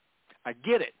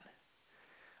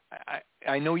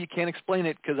 I know you can't explain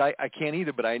it because I can't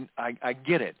either, but I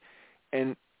get it.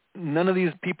 And none of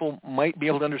these people might be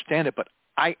able to understand it, but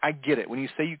I get it. When you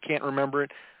say you can't remember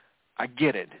it, I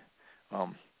get it.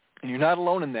 And you're not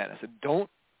alone in that. I said, don't,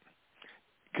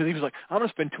 because he was like, I'm going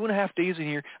to spend 2.5 days in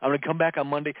here. I'm going to come back on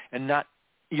Monday and not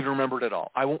even remember it at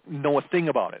all. I won't know a thing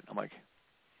about it. I'm like,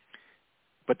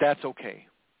 but that's okay.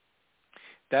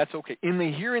 That's okay. In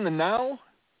the here and the now,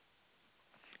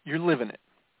 you're living it.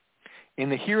 In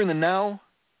the here and the now,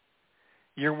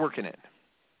 you're working it.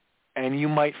 And you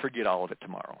might forget all of it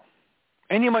tomorrow.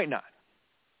 And you might not.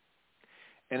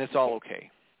 and it's all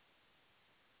okay.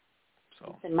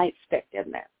 So it might stick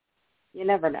in there. You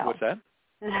never know. What's that?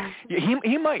 Yeah,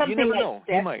 he might. You never know.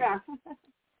 Stick. He might.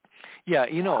 Yeah,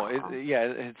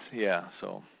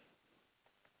 So.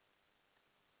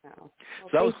 Oh.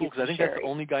 Well, so that was cool because I think that's the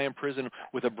only guy in prison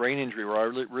with a brain injury where I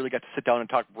really got to sit down and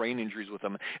talk brain injuries with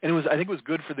him. And I think it was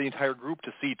good for the entire group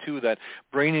to see too that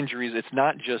brain injuries, it's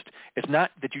not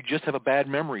that you just have a bad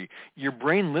memory. Your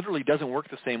brain literally doesn't work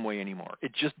the same way anymore.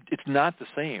 It's not the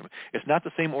same. It's not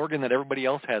the same organ that everybody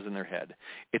else has in their head.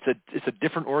 It's a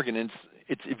different organ, and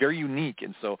it's very unique.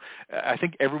 And so I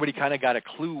think everybody kind of got a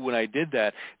clue when I did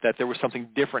that there was something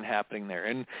different happening there.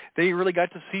 And they really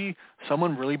got to see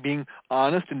someone really being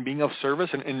honest and being of service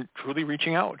and truly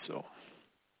reaching out. So.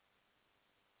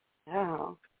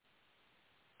 Oh.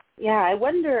 Yeah, I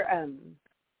wonder,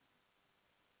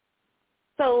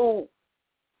 so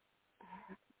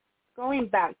going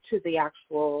back to the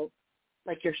actual,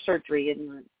 like your surgery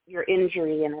and your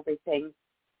injury and everything.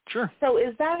 Sure. So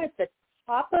is that at the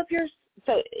top of your,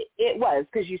 so it was,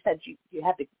 because you said you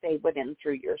had to, they went in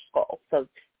through your skull. So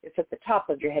it's at the top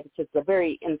of your head. It's at the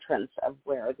very entrance of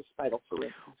where the spinal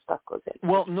fluid and stuff goes in.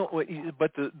 Well, no,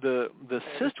 but the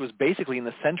cyst was basically in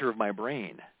the center of my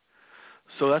brain.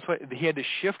 So that's why he had to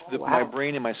shift my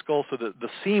brain and my skull so the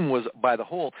seam was by the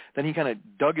hole. Then he kind of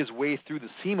dug his way through the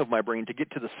seam of my brain to get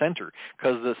to the center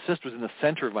because the cyst was in the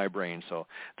center of my brain. So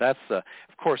that's, of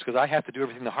course, because I have to do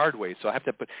everything the hard way. So I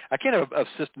can't have a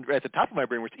cyst at the top of my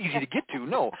brain where it's easy to get to.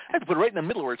 No, I have to put it right in the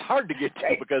middle where it's hard to get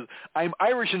to because I'm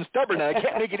Irish and stubborn and I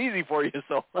can't make it easy for you.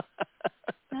 So.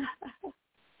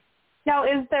 Now,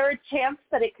 is there a chance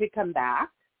that it could come back?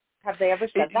 Have they ever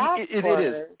said that? It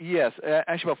is, yes.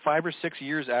 Actually, about 5 or 6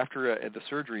 years after the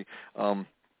surgery, because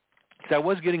I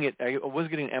was getting an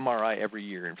MRI every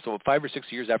year. And so 5 or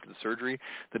 6 years after the surgery,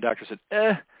 the doctor said,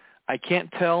 I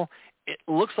can't tell. It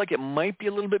looks like it might be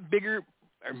a little bit bigger,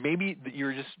 or maybe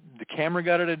the camera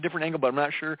got it at a different angle, but I'm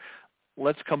not sure.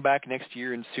 Let's come back next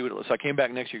year and see what it looks. So I came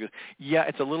back next year. Goes, yeah,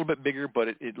 it's a little bit bigger, but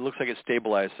it looks like it's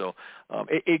stabilized. So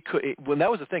when that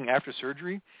was the thing after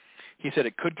surgery, he said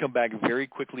it could come back very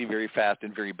quickly, very fast,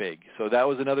 and very big. So that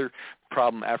was another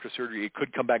problem after surgery. It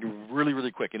could come back really,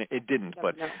 really quick, and it didn't.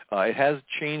 But it has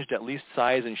changed at least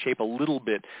size and shape a little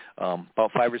bit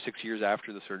about 5 or 6 years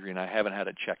after the surgery, and I haven't had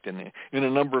it checked in a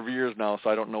number of years now, so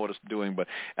I don't know what it's doing. But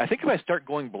I think if I start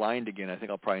going blind again, I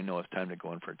think I'll probably know it's time to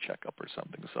go in for a checkup or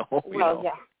something. So,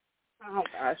 yeah. Oh,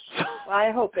 gosh. Well, I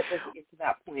hope it doesn't get to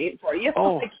that point for you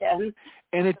again.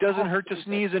 And it doesn't hurt to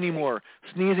sneeze anymore.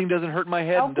 Sneezing doesn't hurt my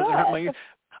head and doesn't hurt my ears.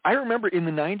 I remember in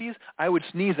the 90s, I would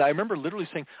sneeze. I remember literally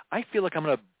saying, I feel like I'm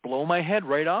going to blow my head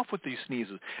right off with these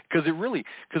sneezes. Because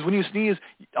when you sneeze,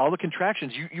 all the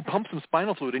contractions, you pump some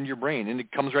spinal fluid in your brain, and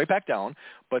it comes right back down.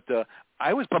 But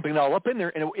I was pumping it all up in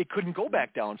there, and it couldn't go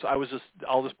back down. So I was just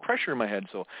all this pressure in my head.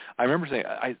 So I remember saying,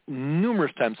 I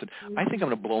numerous times said, I think I'm going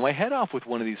to blow my head off with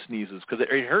one of these sneezes because it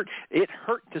hurt. It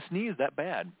hurt to sneeze that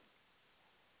bad.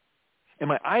 And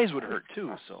my eyes would hurt,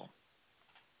 too, so.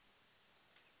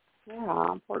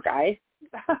 Yeah, poor guy.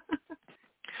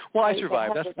 Well, I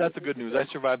survived. That's the good news. I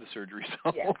survived the surgery,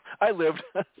 so I lived.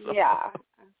 So. Yeah,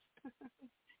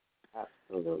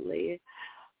 absolutely.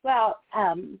 Well,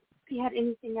 if you had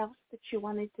anything else that you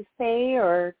wanted to say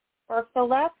or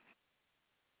fill up,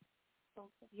 both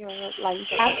of your lines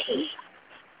of questions.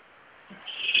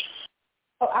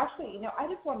 Oh, actually, I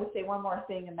just wanted to say one more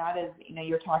thing, and that is,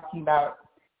 you're talking about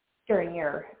sharing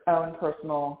your own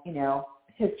personal,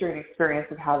 history and experience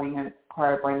of having an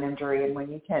acquired brain injury, and when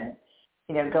you can,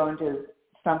 go into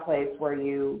some place where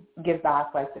you give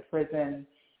back, like the prison,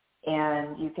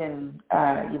 and you can,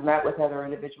 you've met with other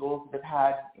individuals that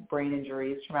have had brain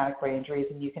injuries, traumatic brain injuries,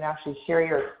 and you can actually share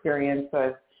your experience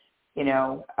of,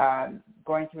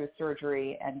 going through a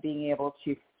surgery and being able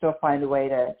to still find a way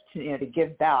to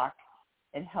give back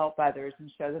and help others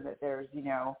and show them that there's,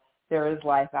 there is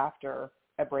life after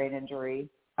a brain injury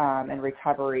and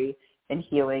recovery and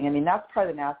healing. I mean, that's part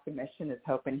of the NASCA mission is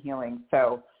hope and healing.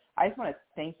 So I just want to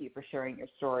thank you for sharing your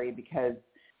story because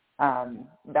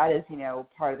that is,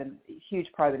 part of the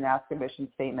huge part of the NASCA mission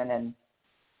statement. And,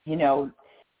 you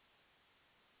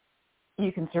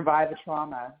can survive a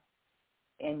trauma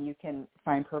and you can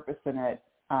find purpose in it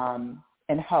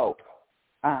and hope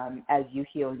as you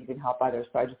heal and you can help others.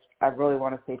 So I really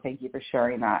want to say thank you for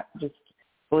sharing that. Just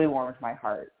really warms my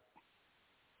heart.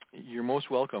 You're most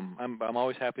welcome. I'm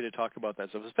always happy to talk about that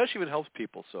stuff, especially if it helps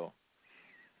people. So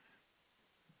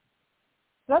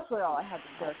that's really all I had to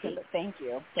share, Kim, but thank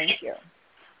you. Thank you.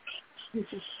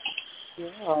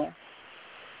 Yeah.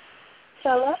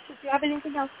 Philip, did you have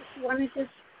anything else that you wanted to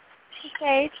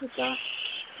say to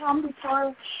Tom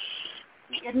before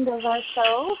the end of our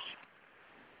show?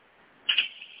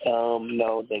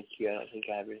 No, thank you. I don't think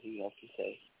I have anything else to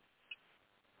say.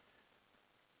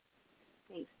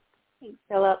 Thanks,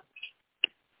 Philip.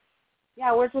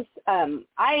 Yeah, we're just,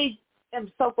 I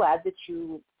am so glad that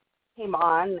you came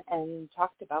on and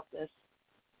talked about this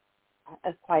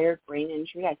acquired brain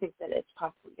injury. I think that it's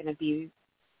possibly going to be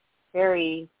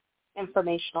very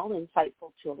informational and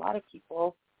insightful to a lot of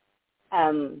people.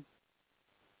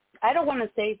 I don't want to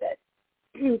say that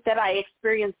I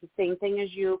experienced the same thing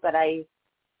as you, but I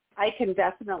can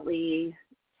definitely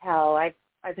tell. I've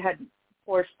had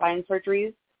 4 spine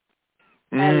surgeries,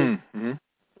 and the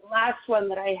last one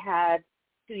that I had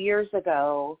 2 years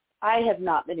ago, I have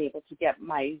not been able to get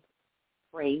my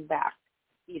brain back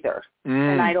either,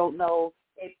 and I don't know.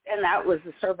 And that was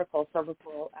the cervical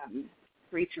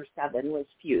 3 through 7 was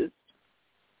fused,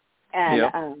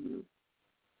 and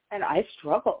and I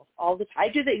struggle all the time. I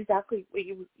do exactly what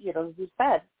you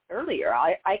said earlier.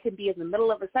 I can be in the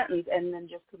middle of a sentence and then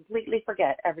just completely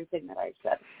forget everything that I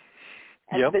said.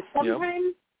 But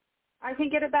sometimes I can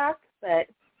get it back, but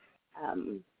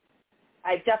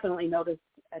I've definitely noticed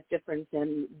a difference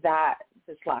in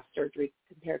this last surgery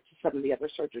compared to some of the other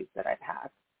surgeries that I've had.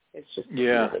 It's just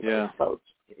really close,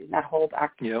 getting that whole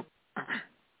back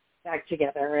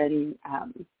together. And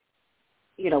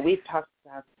we've talked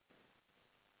about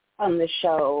on the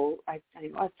show. I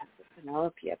know I've talked with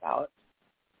Penelope about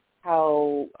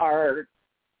how our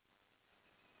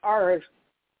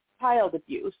child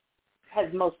abuse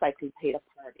has most likely played a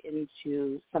part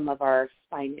into some of our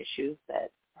spine issues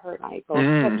that her and I both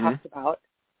have talked about,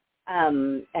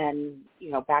 and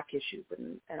back issues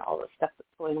and all the stuff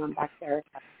that's going on back there.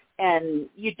 And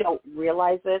you don't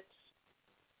realize it.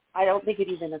 I don't think it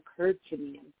even occurred to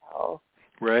me until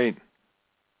a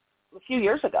few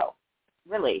years ago,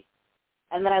 really.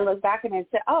 And then I look back and I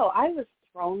said, oh, I was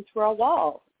thrown through a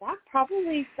wall. That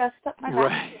probably messed up my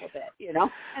back a little bit,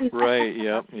 And,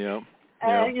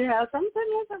 something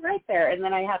wasn't right there. And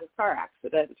then I had a car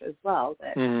accident as well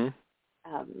that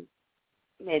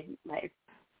made my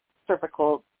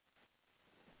cervical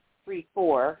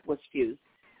 3-4 was fused.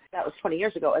 That was 20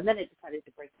 years ago. And then it decided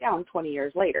to break down 20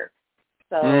 years later.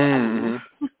 So,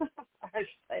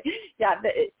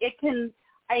 it can,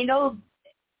 I know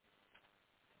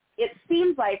it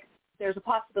seems like there's a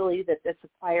possibility that this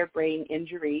acquired brain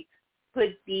injury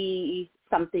could be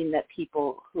something that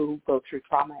people who go through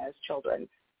trauma as children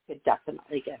could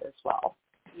definitely get as well.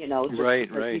 We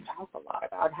talk a lot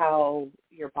about how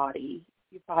your body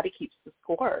keeps the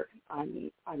score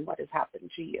on what has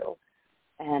happened to you,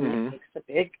 and it takes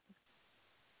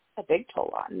a big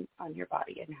toll on your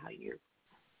body and how you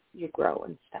grow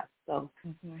and stuff. So,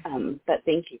 but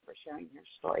thank you for sharing your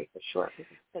story for sure,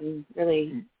 because it's been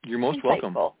really you're most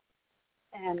insightful. Welcome.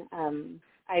 And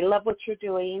I love what you're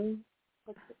doing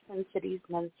with the Twin Cities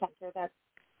Men's Center. That's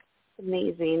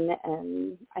amazing,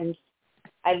 and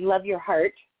I love your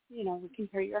heart. We can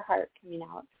hear your heart coming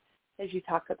out as you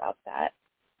talk about that,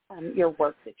 your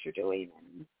work that you're doing,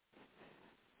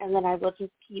 and then I will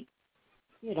just keep,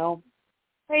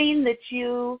 praying that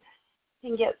you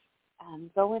can get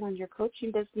going on your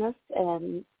coaching business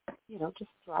and, just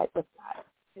thrive with that,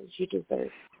 because you deserve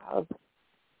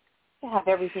to have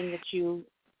everything that you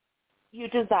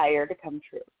desire to come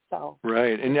true. So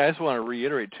and I just want to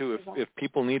reiterate too, if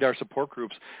people need our support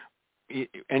groups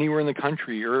anywhere in the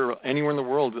country or anywhere in the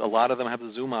world, a lot of them have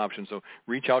the Zoom option. So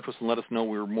reach out to us and let us know.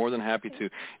 We're more than happy to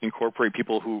incorporate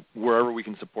people wherever we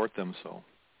can support them. So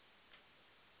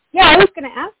I was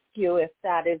going to ask you if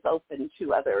that is open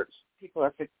to other people, or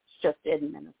if it's just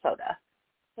in Minnesota.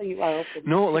 So you are open.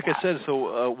 No, like I said,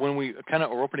 so when we kind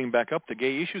of are opening back up, the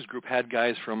Gay Issues Group had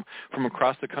guys from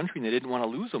across the country, and they didn't want to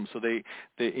lose them. So they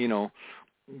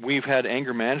we've had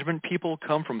anger management people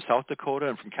come from South Dakota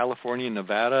and from California and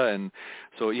Nevada, and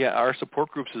so our support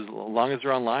groups, as long as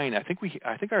they're online. I think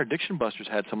our Addiction Busters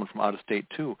had someone from out of state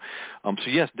too. So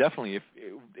yes, definitely,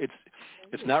 if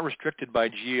it's not restricted by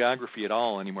geography at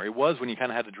all anymore. It was when you kind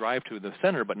of had to drive to the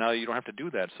center, but now you don't have to do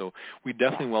that. So we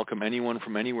definitely welcome anyone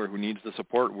from anywhere who needs the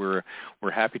support. We're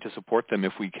happy to support them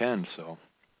if we can. So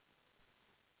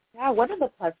one of the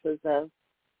pluses of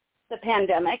the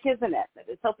pandemic, isn't it? That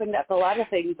it's opened up a lot of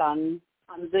things on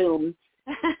Zoom.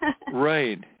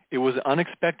 Right. It was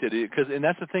unexpected and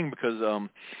that's the thing, because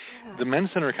the Men's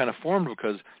Center kind of formed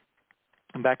because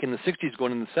back in the 60s,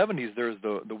 going in the 70s, there's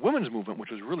the women's movement,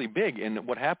 which was really big. And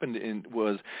what happened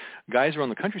was guys around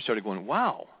the country started going,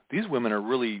 wow, these women are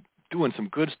really doing some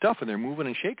good stuff, and they're moving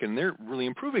and shaking, and they're really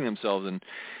improving themselves. And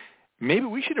maybe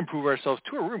we should improve ourselves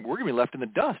too, or we're going to be left in the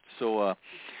dust. So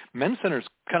men's centers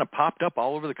kind of popped up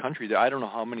all over the country. I don't know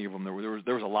how many of them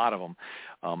there was a lot of them,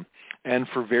 and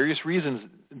for various reasons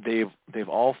they've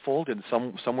all folded.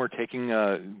 Some were taking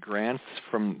grants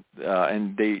from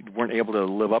and they weren't able to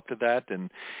live up to that, and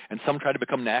some tried to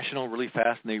become national really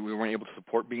fast, and we weren't able to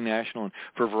support being national. And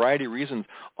for a variety of reasons,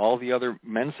 all the other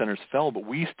men's centers fell, but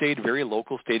we stayed very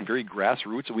local, stayed very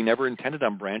grassroots. We never intended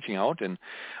on branching out, and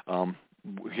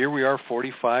here we are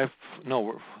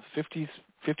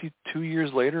 52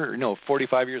 years later,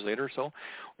 45 years later or so.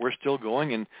 We're still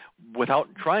going, and without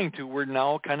trying to, we're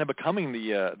now kind of becoming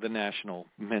the national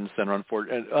men's center, for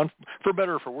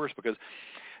better or for worse, because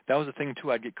that was the thing,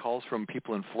 too. I'd get calls from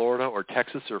people in Florida or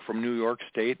Texas or from New York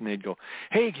State, and they'd go,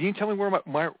 hey, can you tell me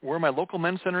where my local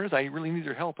men's center is? I really need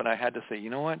your help. And I had to say,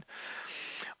 you know what?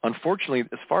 Unfortunately,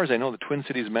 as far as I know, the Twin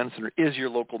Cities Men's Center is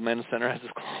your local men's center. That's as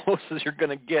close as you're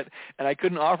going to get. And I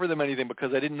couldn't offer them anything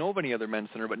because I didn't know of any other men's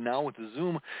center. But now with the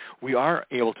Zoom, we are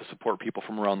able to support people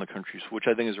from around the country, which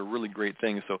I think is a really great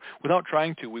thing. So without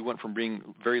trying to, we went from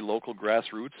being very local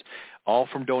grassroots, all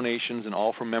from donations and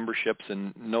all from memberships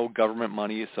and no government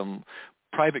money, some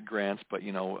private grants, but,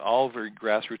 all very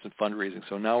grassroots and fundraising.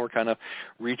 So now we're kind of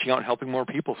reaching out and helping more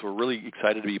people. So we're really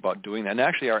excited to be about doing that. And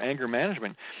actually our anger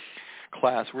management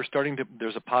class,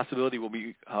 there's a possibility we'll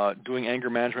be doing anger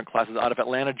management classes out of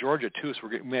Atlanta, Georgia, too. So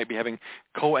we might be having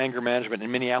co-anger management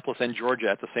in Minneapolis and Georgia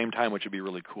at the same time, which would be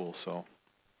really cool. So.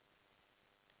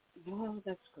 Oh,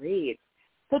 that's great.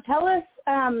 So tell us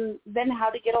then how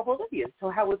to get a hold of you. So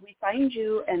how would we find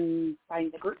you and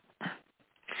find the group?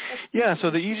 Yeah, so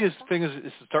the easiest thing is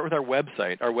to start with our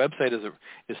website. Our website is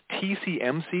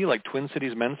TCMC, like Twin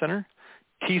Cities Men's Center,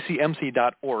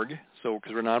 TCMC.org. So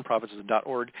because we're nonprofits, it's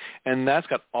 .org, and that's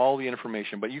got all the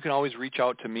information. But you can always reach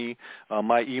out to me.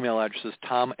 My email address is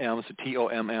tomm, so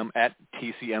TOMM,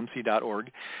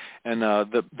 @tcmc.org, and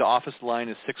the office line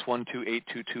is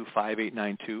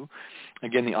 612-822-5892.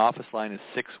 Again, the office line is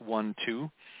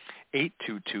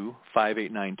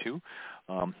 612-822-5892.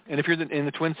 And if you're in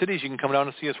the Twin Cities, you can come down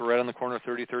and see us. We're right on the corner of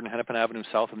 33rd and Hennepin Avenue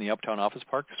South in the Uptown Office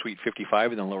Park, Suite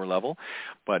 55 in the lower level.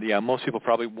 But, yeah, most people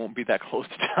probably won't be that close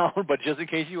to town, but just in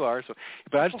case you are.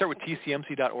 But I'd start with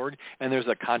tcmc.org, and there's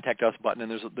a Contact Us button,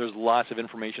 and there's lots of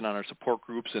information on our support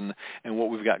groups and what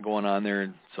we've got going on there.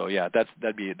 And so, yeah,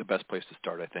 that'd be the best place to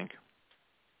start, I think.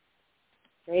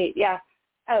 Great, yeah.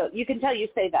 Oh, you can tell you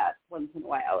say that once in a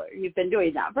while. You've been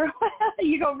doing that for a while.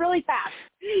 You go really fast.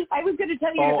 I was going to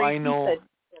tell you to repeat the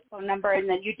phone number, and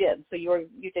then you did. So you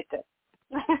did good.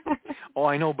 Oh,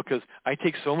 I know, because I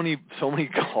take so many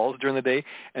calls during the day,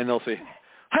 and they'll say,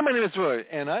 "Hi, my name is Roy,"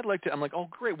 and I'm like, "Oh,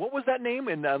 great. What was that name?"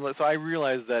 And so I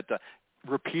realized that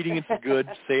repeating it's good.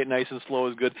 Say it nice and slow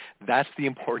is good. That's the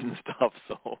important stuff.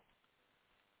 So.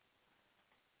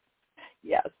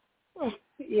 Yes.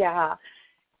 Yeah.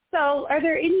 So are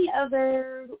there any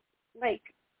other,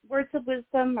 words of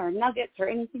wisdom or nuggets or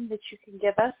anything that you can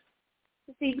give us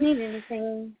this evening?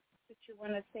 Anything that you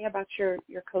want to say about your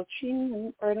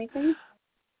coaching or anything?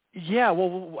 Yeah,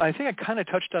 well, I think I kind of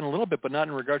touched on a little bit, but not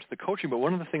in regards to the coaching. But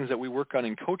one of the things that we work on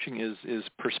in coaching is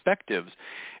perspectives.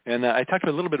 And I talked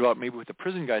a little bit about maybe with the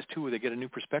prison guys, too, where they get a new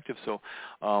perspective. So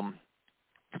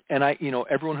and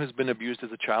everyone who's been abused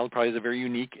as a child probably has a very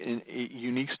unique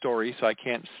story. So I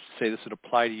can't say this would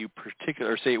apply to you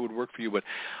or say it would work for you. But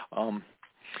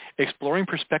exploring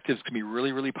perspectives can be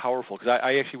really, really powerful. Because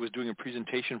I actually was doing a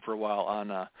presentation for a while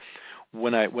on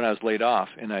when I was laid off,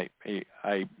 and I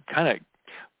kind of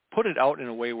put it out in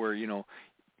a way where because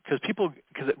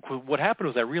what happened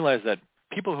was I realized that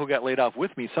people who got laid off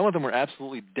with me, some of them were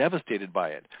absolutely devastated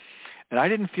by it. And I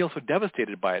didn't feel so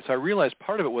devastated by it. So I realized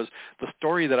part of it was the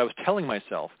story that I was telling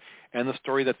myself and the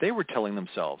story that they were telling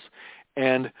themselves.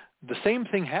 And the same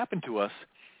thing happened to us,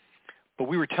 but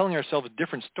we were telling ourselves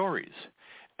different stories.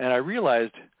 And I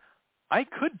realized I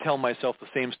could tell myself the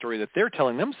same story that they're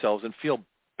telling themselves and feel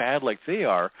bad like they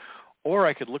are, or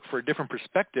I could look for a different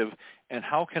perspective and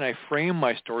how can I frame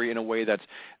my story in a way that's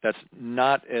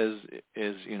not as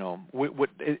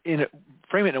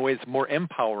frame it in a way that's more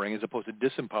empowering as opposed to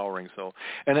disempowering. So,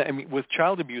 and I mean, with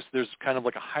child abuse, there's kind of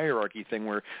like a hierarchy thing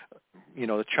where,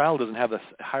 the child doesn't have the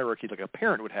hierarchy like a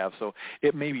parent would have. So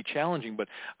it may be challenging, but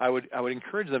I would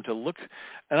encourage them to look,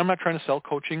 and I'm not trying to sell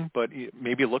coaching, but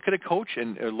maybe look at a coach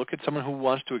and look at someone who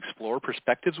wants to explore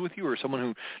perspectives with you, or someone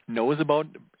who knows about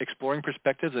exploring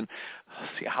perspectives, and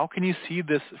see how can you see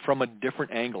this from a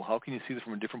different angle? How can you see this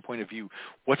from a different point of view?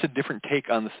 What's a different take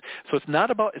on this? So it's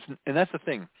not about, and that's the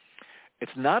thing,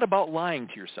 it's not about lying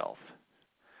to yourself.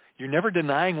 You're never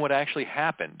denying what actually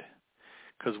happened,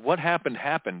 because what happened.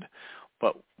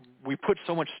 but we put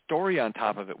so much story on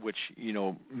top of it, which, you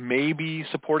know, may be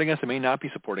supporting us and may not be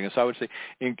supporting us. So I would say,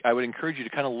 I would encourage you to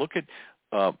kind of look at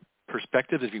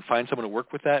perspectives. If you find someone to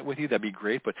work with you, that'd be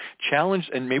great. But challenge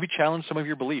some of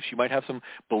your beliefs. You might have some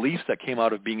beliefs that came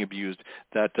out of being abused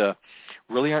that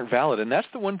really aren't valid. And that's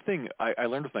the one thing I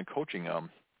learned with my coaching.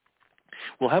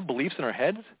 We'll have beliefs in our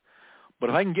heads, but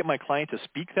if I can get my client to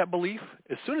speak that belief,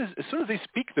 as soon as they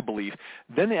speak the belief,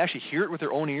 then they actually hear it with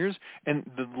their own ears, and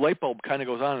the light bulb kind of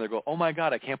goes on, and they go, "Oh my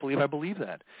God, I can't believe I believe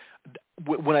that."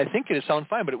 When I think it sounds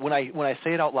fine, but when I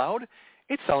say it out loud,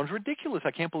 it sounds ridiculous.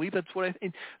 I can't believe that's what I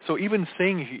think. So even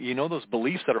saying, you know, those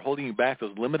beliefs that are holding you back,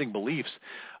 those limiting beliefs,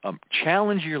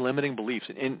 challenge your limiting beliefs.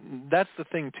 And that's the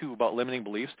thing, too, about limiting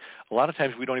beliefs. A lot of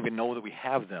times we don't even know that we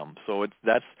have them. So it's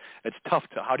tough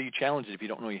to, how do you challenge it if you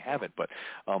don't know you have it? But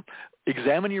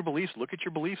examine your beliefs, look at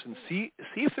your beliefs, and see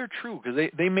if they're true, because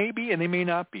they may be and they may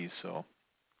not be. So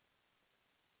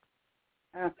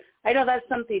I know that's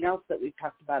something else that we've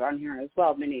talked about on here as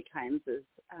well many times is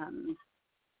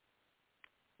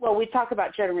we talk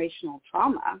about generational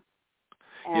trauma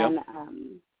and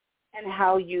and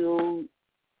how a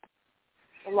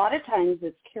lot of times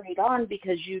it's carried on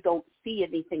because you don't see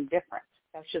anything different.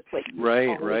 That's just what you've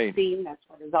always seen. That's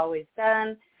what is always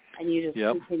done, and you just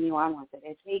continue on with it.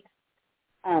 It takes,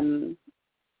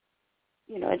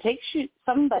 it takes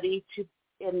somebody to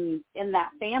in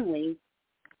that family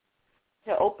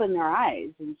to open their eyes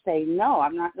and say, no,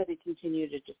 I'm not going to continue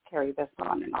to just carry this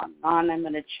on and on and on. I'm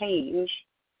going to change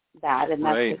that, and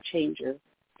that's what changes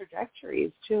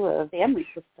trajectories too of family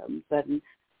systems. And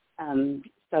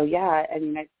so I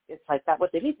mean, it's like that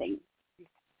with anything.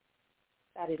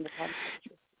 That in the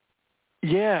context.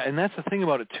 Yeah, and that's the thing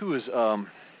about it too is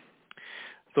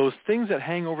those things that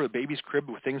hang over the baby's crib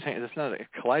with things hanging. That's not a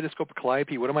kaleidoscope, a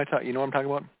calliope. What am I talking? You know what I'm talking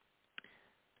about?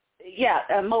 Yeah,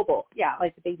 mobile. Yeah,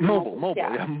 like the baby mobile.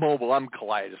 Yeah, mobile. I'm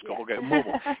kaleidoscope. Yeah. Okay,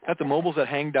 mobile. Got the mobiles that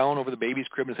hang down over the baby's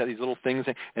crib and it's got these little things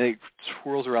and it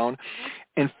swirls around.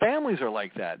 And families are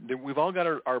like that. We've all got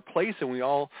our place, and we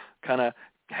all kind of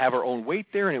have our own weight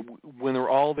there, and when they're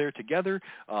all there together,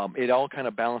 it all kind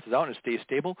of balances out and it stays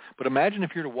stable. But imagine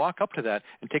if you were to walk up to that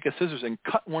and take a scissors and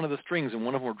cut one of the strings and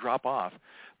one of them would drop off.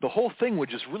 The whole thing would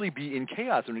just really be in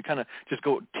chaos, and we kind of just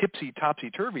go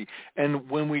topsy-turvy. And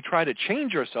when we try to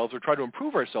change ourselves or try to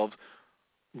improve ourselves,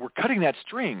 we're cutting that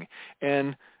string.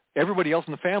 And everybody else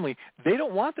in the family, they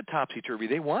don't want the topsy-turvy.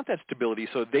 They want that stability.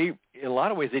 So in a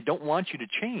lot of ways, they don't want you to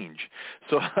change.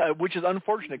 So, which is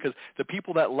unfortunate, because the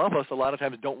people that love us a lot of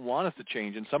times don't want us to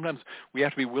change. And sometimes we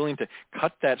have to be willing to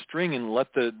cut that string and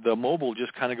let the mobile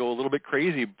just kind of go a little bit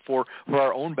crazy for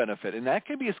our own benefit. And that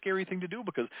can be a scary thing to do,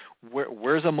 because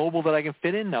where's a mobile that I can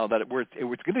fit in now that where it's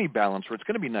going to be balanced, where it's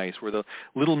going to be nice, where the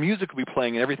little music will be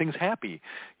playing and everything's happy,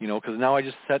 because now I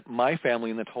just set my family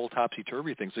in that whole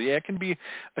topsy-turvy thing. So, yeah, it can be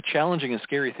a challenging and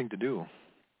scary thing to do.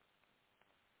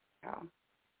 Yeah.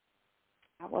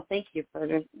 Well, thank you for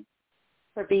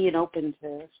being open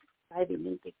to diving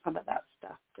into some of that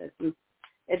stuff.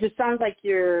 It just sounds like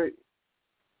you're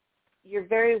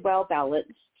very well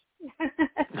balanced.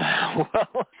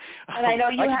 Well, and I know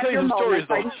you have your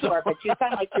moments, I'm sure, but you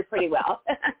sound like you're pretty well.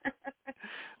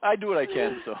 I do what I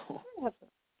can, so.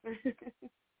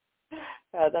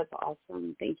 Oh, that's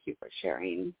awesome. Thank you for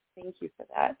sharing. Thank you for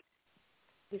that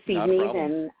this evening,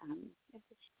 and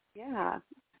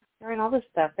sharing all this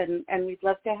stuff. And we'd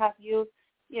love to have you,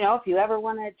 if you ever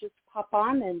want to just pop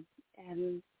on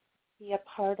and be a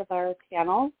part of our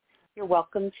panel, you're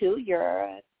welcome to.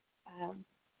 You're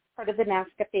part of the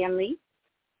NASCA family.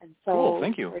 And so cool,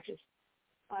 thank you. We're just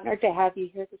honored to have you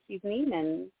here this evening.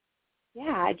 And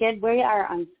again, we are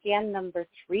on scan number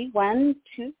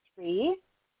 3123.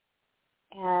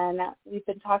 And we've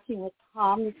been talking with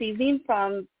Tom this evening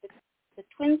from the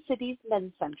Twin Cities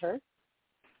Men's Center.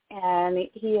 And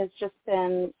he has just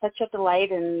been such a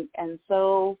delight and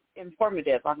so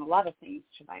informative on a lot of things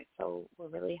tonight. So we're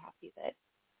really happy that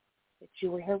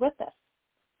you were here with us.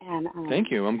 And thank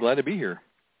you. I'm glad to be here.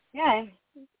 Yeah.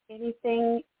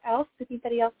 Anything else?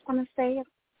 Anybody else want to say?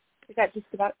 We got just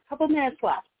about a couple minutes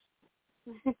left.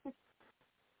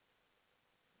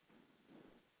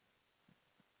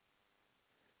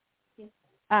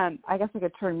 I guess I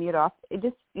could turn mute off. It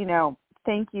just,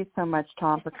 thank you so much,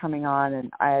 Tom, for coming on.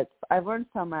 And I've learned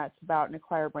so much about an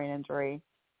acquired brain injury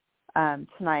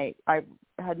tonight. I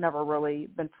had never really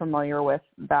been familiar with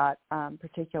that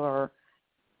particular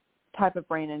type of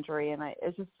brain injury, and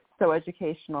it's just so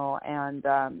educational and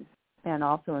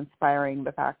also inspiring,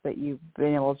 the fact that you've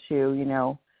been able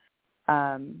to,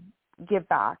 give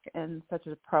back in such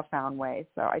a profound way.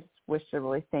 So I just wish to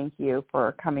really thank you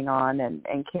for coming on,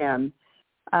 and Kim,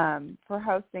 for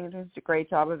hosting. You're just a great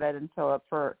job of it, and Philip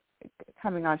for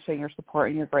coming on, showing your support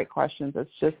and your great questions. It's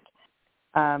just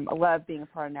I love being a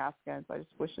part of NASCA, and so I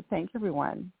just wish to thank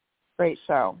everyone. Great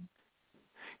show.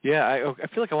 Yeah, I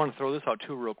feel like I want to throw this out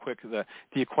too real quick. The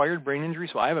acquired brain injury,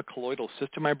 so I have a colloidal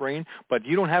cyst in my brain, but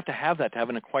you don't have to have that to have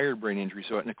an acquired brain injury.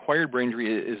 So an acquired brain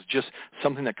injury is just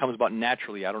something that comes about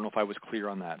naturally. I don't know if I was clear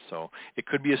on that. So it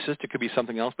could be a cyst, it could be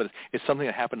something else, but it's something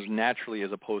that happens naturally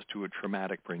as opposed to a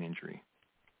traumatic brain injury.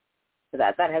 So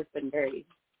that has been very,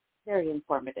 very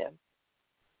informative.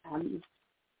 I'm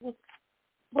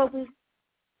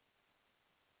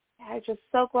just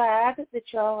so glad that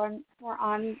y'all were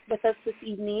on with us this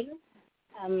evening.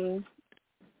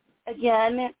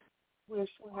 Again, we're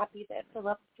so happy that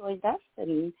Philip joined us,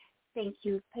 and thank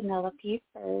you, Penelope,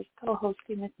 for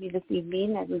co-hosting with me this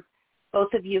evening, and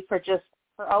both of you for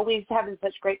always having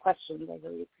such great questions. I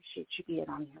really appreciate you being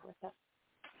on here with us.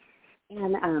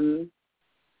 And,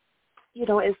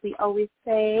 as we always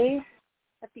say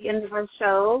at the end of our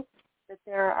show, that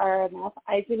there are enough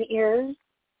eyes and ears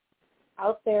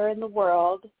out there in the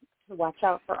world to watch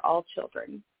out for all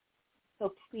children.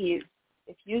 So please,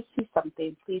 if you see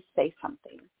something, please say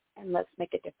something, and let's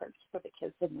make a difference for the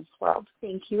kids in this world.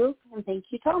 Thank you, and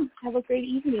thank you, Tom. Have a great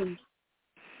evening.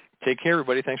 Take care,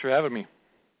 everybody. Thanks for having me.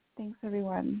 Thanks,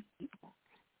 everyone.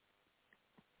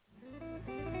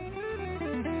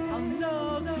 I'll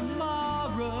know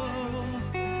tomorrow,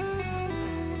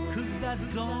 'cause that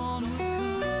dawn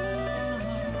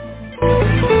will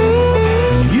come.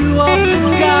 You are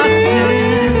forgotten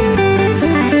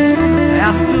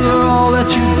after all that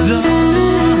you've done.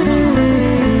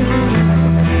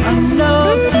 I know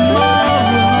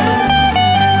tomorrow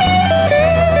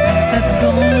that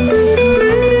dawn will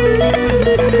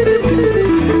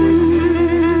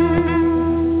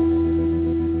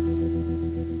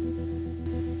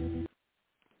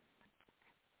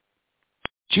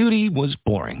Judy was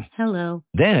boring. Hello.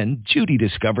 Then Judy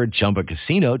discovered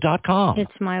ChumbaCasino.com.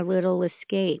 It's my little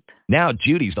escape. Now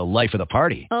Judy's the life of the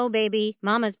party. Oh, baby,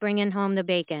 mama's bringing home the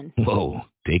bacon. Whoa,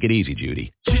 take it easy,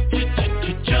 Judy.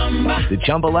 The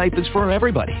Chumba life is for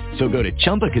everybody. So go to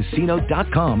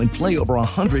ChumbaCasino.com and play over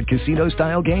 100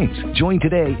 casino-style games. Join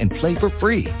today and play for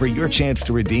free for your chance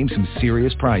to redeem some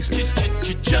serious prizes.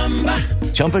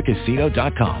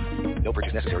 ChumbaCasino.com. No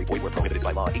purchase necessary. Void where prohibited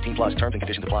by law. 18 plus terms and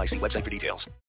conditions apply. See website for details.